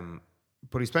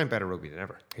 But he's playing better rugby than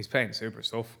ever. He's playing super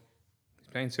stuff.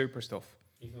 He's still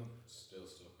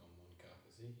stuck on one cap,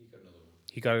 is he?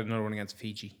 He got another one against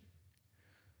Fiji.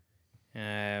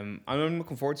 I'm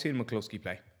looking forward to seeing McCluskey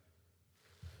play.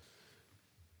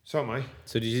 So am I.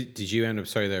 So did you end up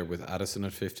there with Addison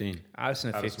at 15?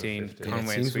 Addison at 15. Conway It and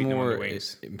seems Sweeten on more the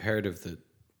wings. imperative that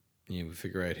we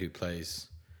figure out who plays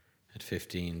at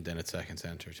 15 than at second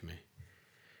centre to me.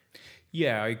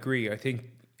 Yeah, I agree. I think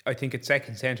at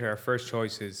second centre our first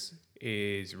choice is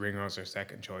Ringrose, our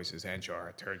second choice is Henshaw,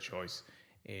 our third choice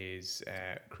is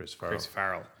Chris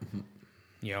Farrell.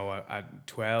 At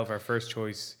 12 our first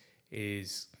choice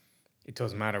is, it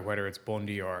doesn't matter whether it's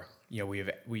Bundy or we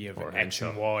have or X Henshaw.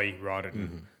 and Y rather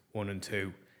than 1 and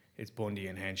 2. It's Bundy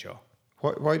and Henshaw.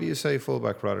 Why do you say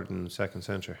fullback rather than second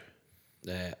centre?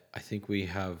 I think we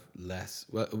have less.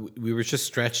 Well, we were just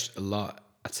stretched a lot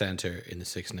at centre in the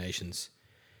Six Nations.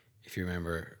 If you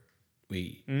remember,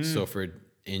 we suffered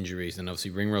injuries, and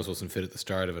obviously Ringrose wasn't fit at the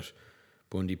start of it.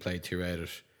 Bundy played throughout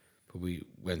it, but we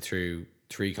went through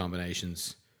 3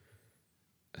 combinations.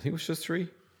 I think it was just 3.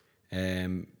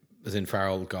 As in,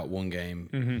 Farrell got 1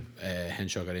 game,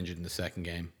 Henshaw got injured in the second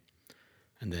game,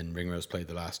 and then Ringrose played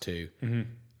the last 2.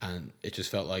 And it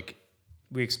just felt like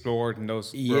we explored, and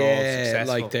those were all successful.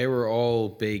 Like, they were all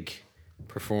big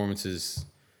performances.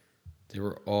 They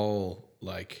were all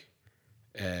like,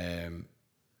 Farrell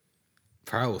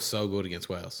was so good against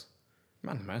Wales.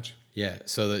 Man of the match. Yeah,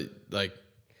 so that, like,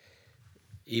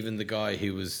 even the guy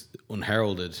who was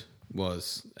unheralded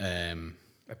was a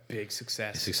big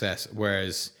success.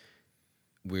 Whereas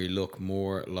we look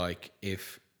more like,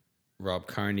 if Rob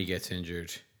Kearney gets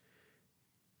injured,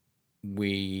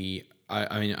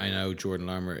 I know Jordan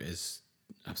Larmour is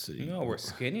absolutely... No, we're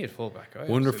skinny at fullback.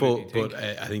 Wonderful, but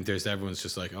I think everyone's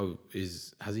just like,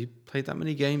 has he played that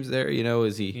many games there?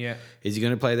 Is he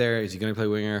going to play there? Is he going to play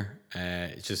winger?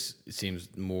 It seems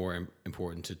more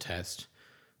important to test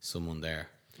someone there.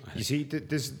 You see,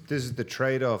 this is the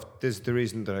trade-off. This is the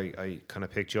reason that I kind of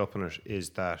picked you up on it,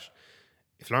 is that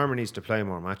if Larmour needs to play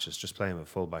more matches, just play him at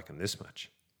fullback in this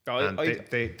match.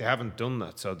 They haven't done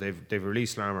that, so they've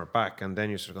released Larmour back, and then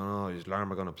you're sort of going, is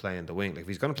Larmour going to play in the wing? Like, if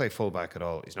he's going to play fullback at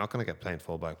all, he's not going to get playing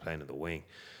fullback playing in the wing.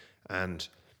 And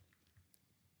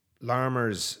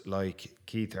Larmour's like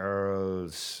Keith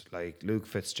Earls, like Luke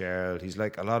Fitzgerald. He's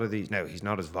like a lot of these. Now, he's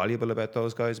not as voluble about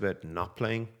those guys, about not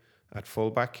playing at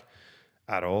fullback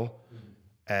at all.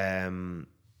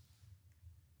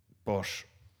 But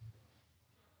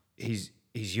he's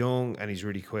young, and he's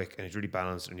really quick, and he's really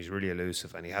balanced, and he's really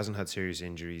elusive, and he hasn't had serious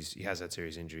injuries. He has had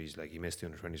serious injuries, like he missed the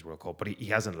Under-20s World Cup, but he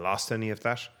hasn't lost any of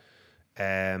that.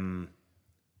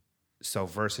 So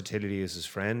versatility is his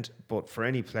friend. But for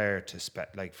any player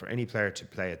to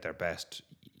play at their best,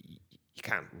 you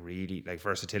can't really, like,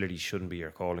 versatility shouldn't be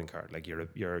your calling card. Like,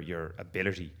 your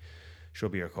ability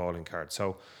should be your calling card.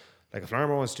 So, like, if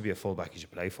Larmour wants to be a fullback, he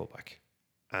should play fullback.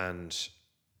 And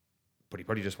but he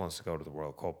probably just wants to go to the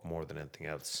World Cup more than anything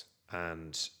else.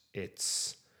 And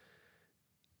it's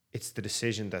the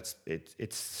decision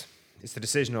it's the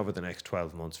decision over the next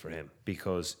 12 months for him,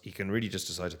 because he can really just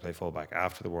decide to play fullback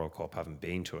after the World Cup, having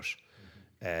been to it.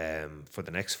 For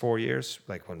the next 4 years,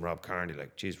 like when Rob Kearney,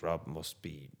 like, geez, Rob must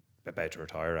be about to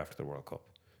retire after the World Cup,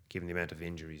 given the amount of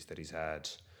injuries that he's had.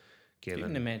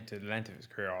 Given the length of his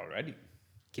career already.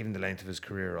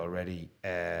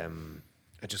 And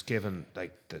just given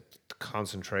like the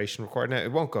concentration required. Now,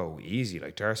 it won't go easy.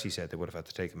 Like Darcy said, they would have had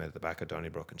to take him out of the back of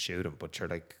Donnybrook and shoot him, but you're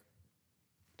like,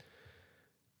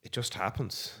 it just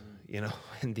happens, you know.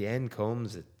 When the end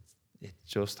comes, it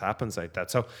just happens like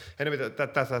that. So anyway,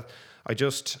 that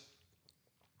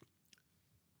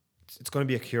it's going to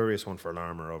be a curious one for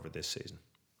Larmour over this season.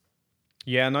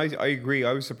 Yeah, and I agree.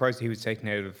 I was surprised he was taken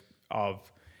out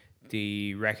of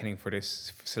the reckoning for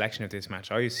this selection of this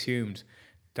match. I assumed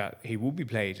that he would be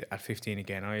played at 15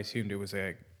 again. I assumed it was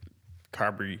a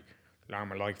Carberry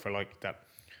Larmour like for like, that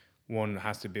one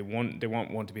has to be one. They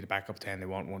want one to be the backup 10. They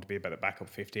want one to be about the backup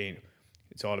 15.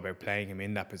 It's all about playing him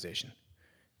in that position.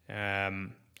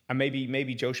 And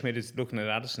maybe Joe Schmidt is looking at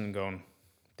Addison and going,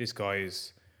 this guy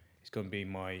is going to be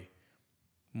my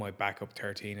backup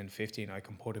 13 and 15. I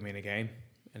can put him in a game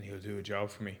and he'll do a job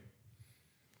for me.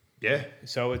 Yeah.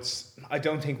 So I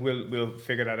don't think we'll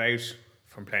figure that out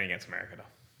from playing against America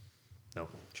though. No.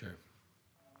 Sure.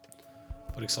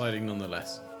 But exciting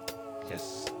nonetheless.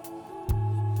 Yes.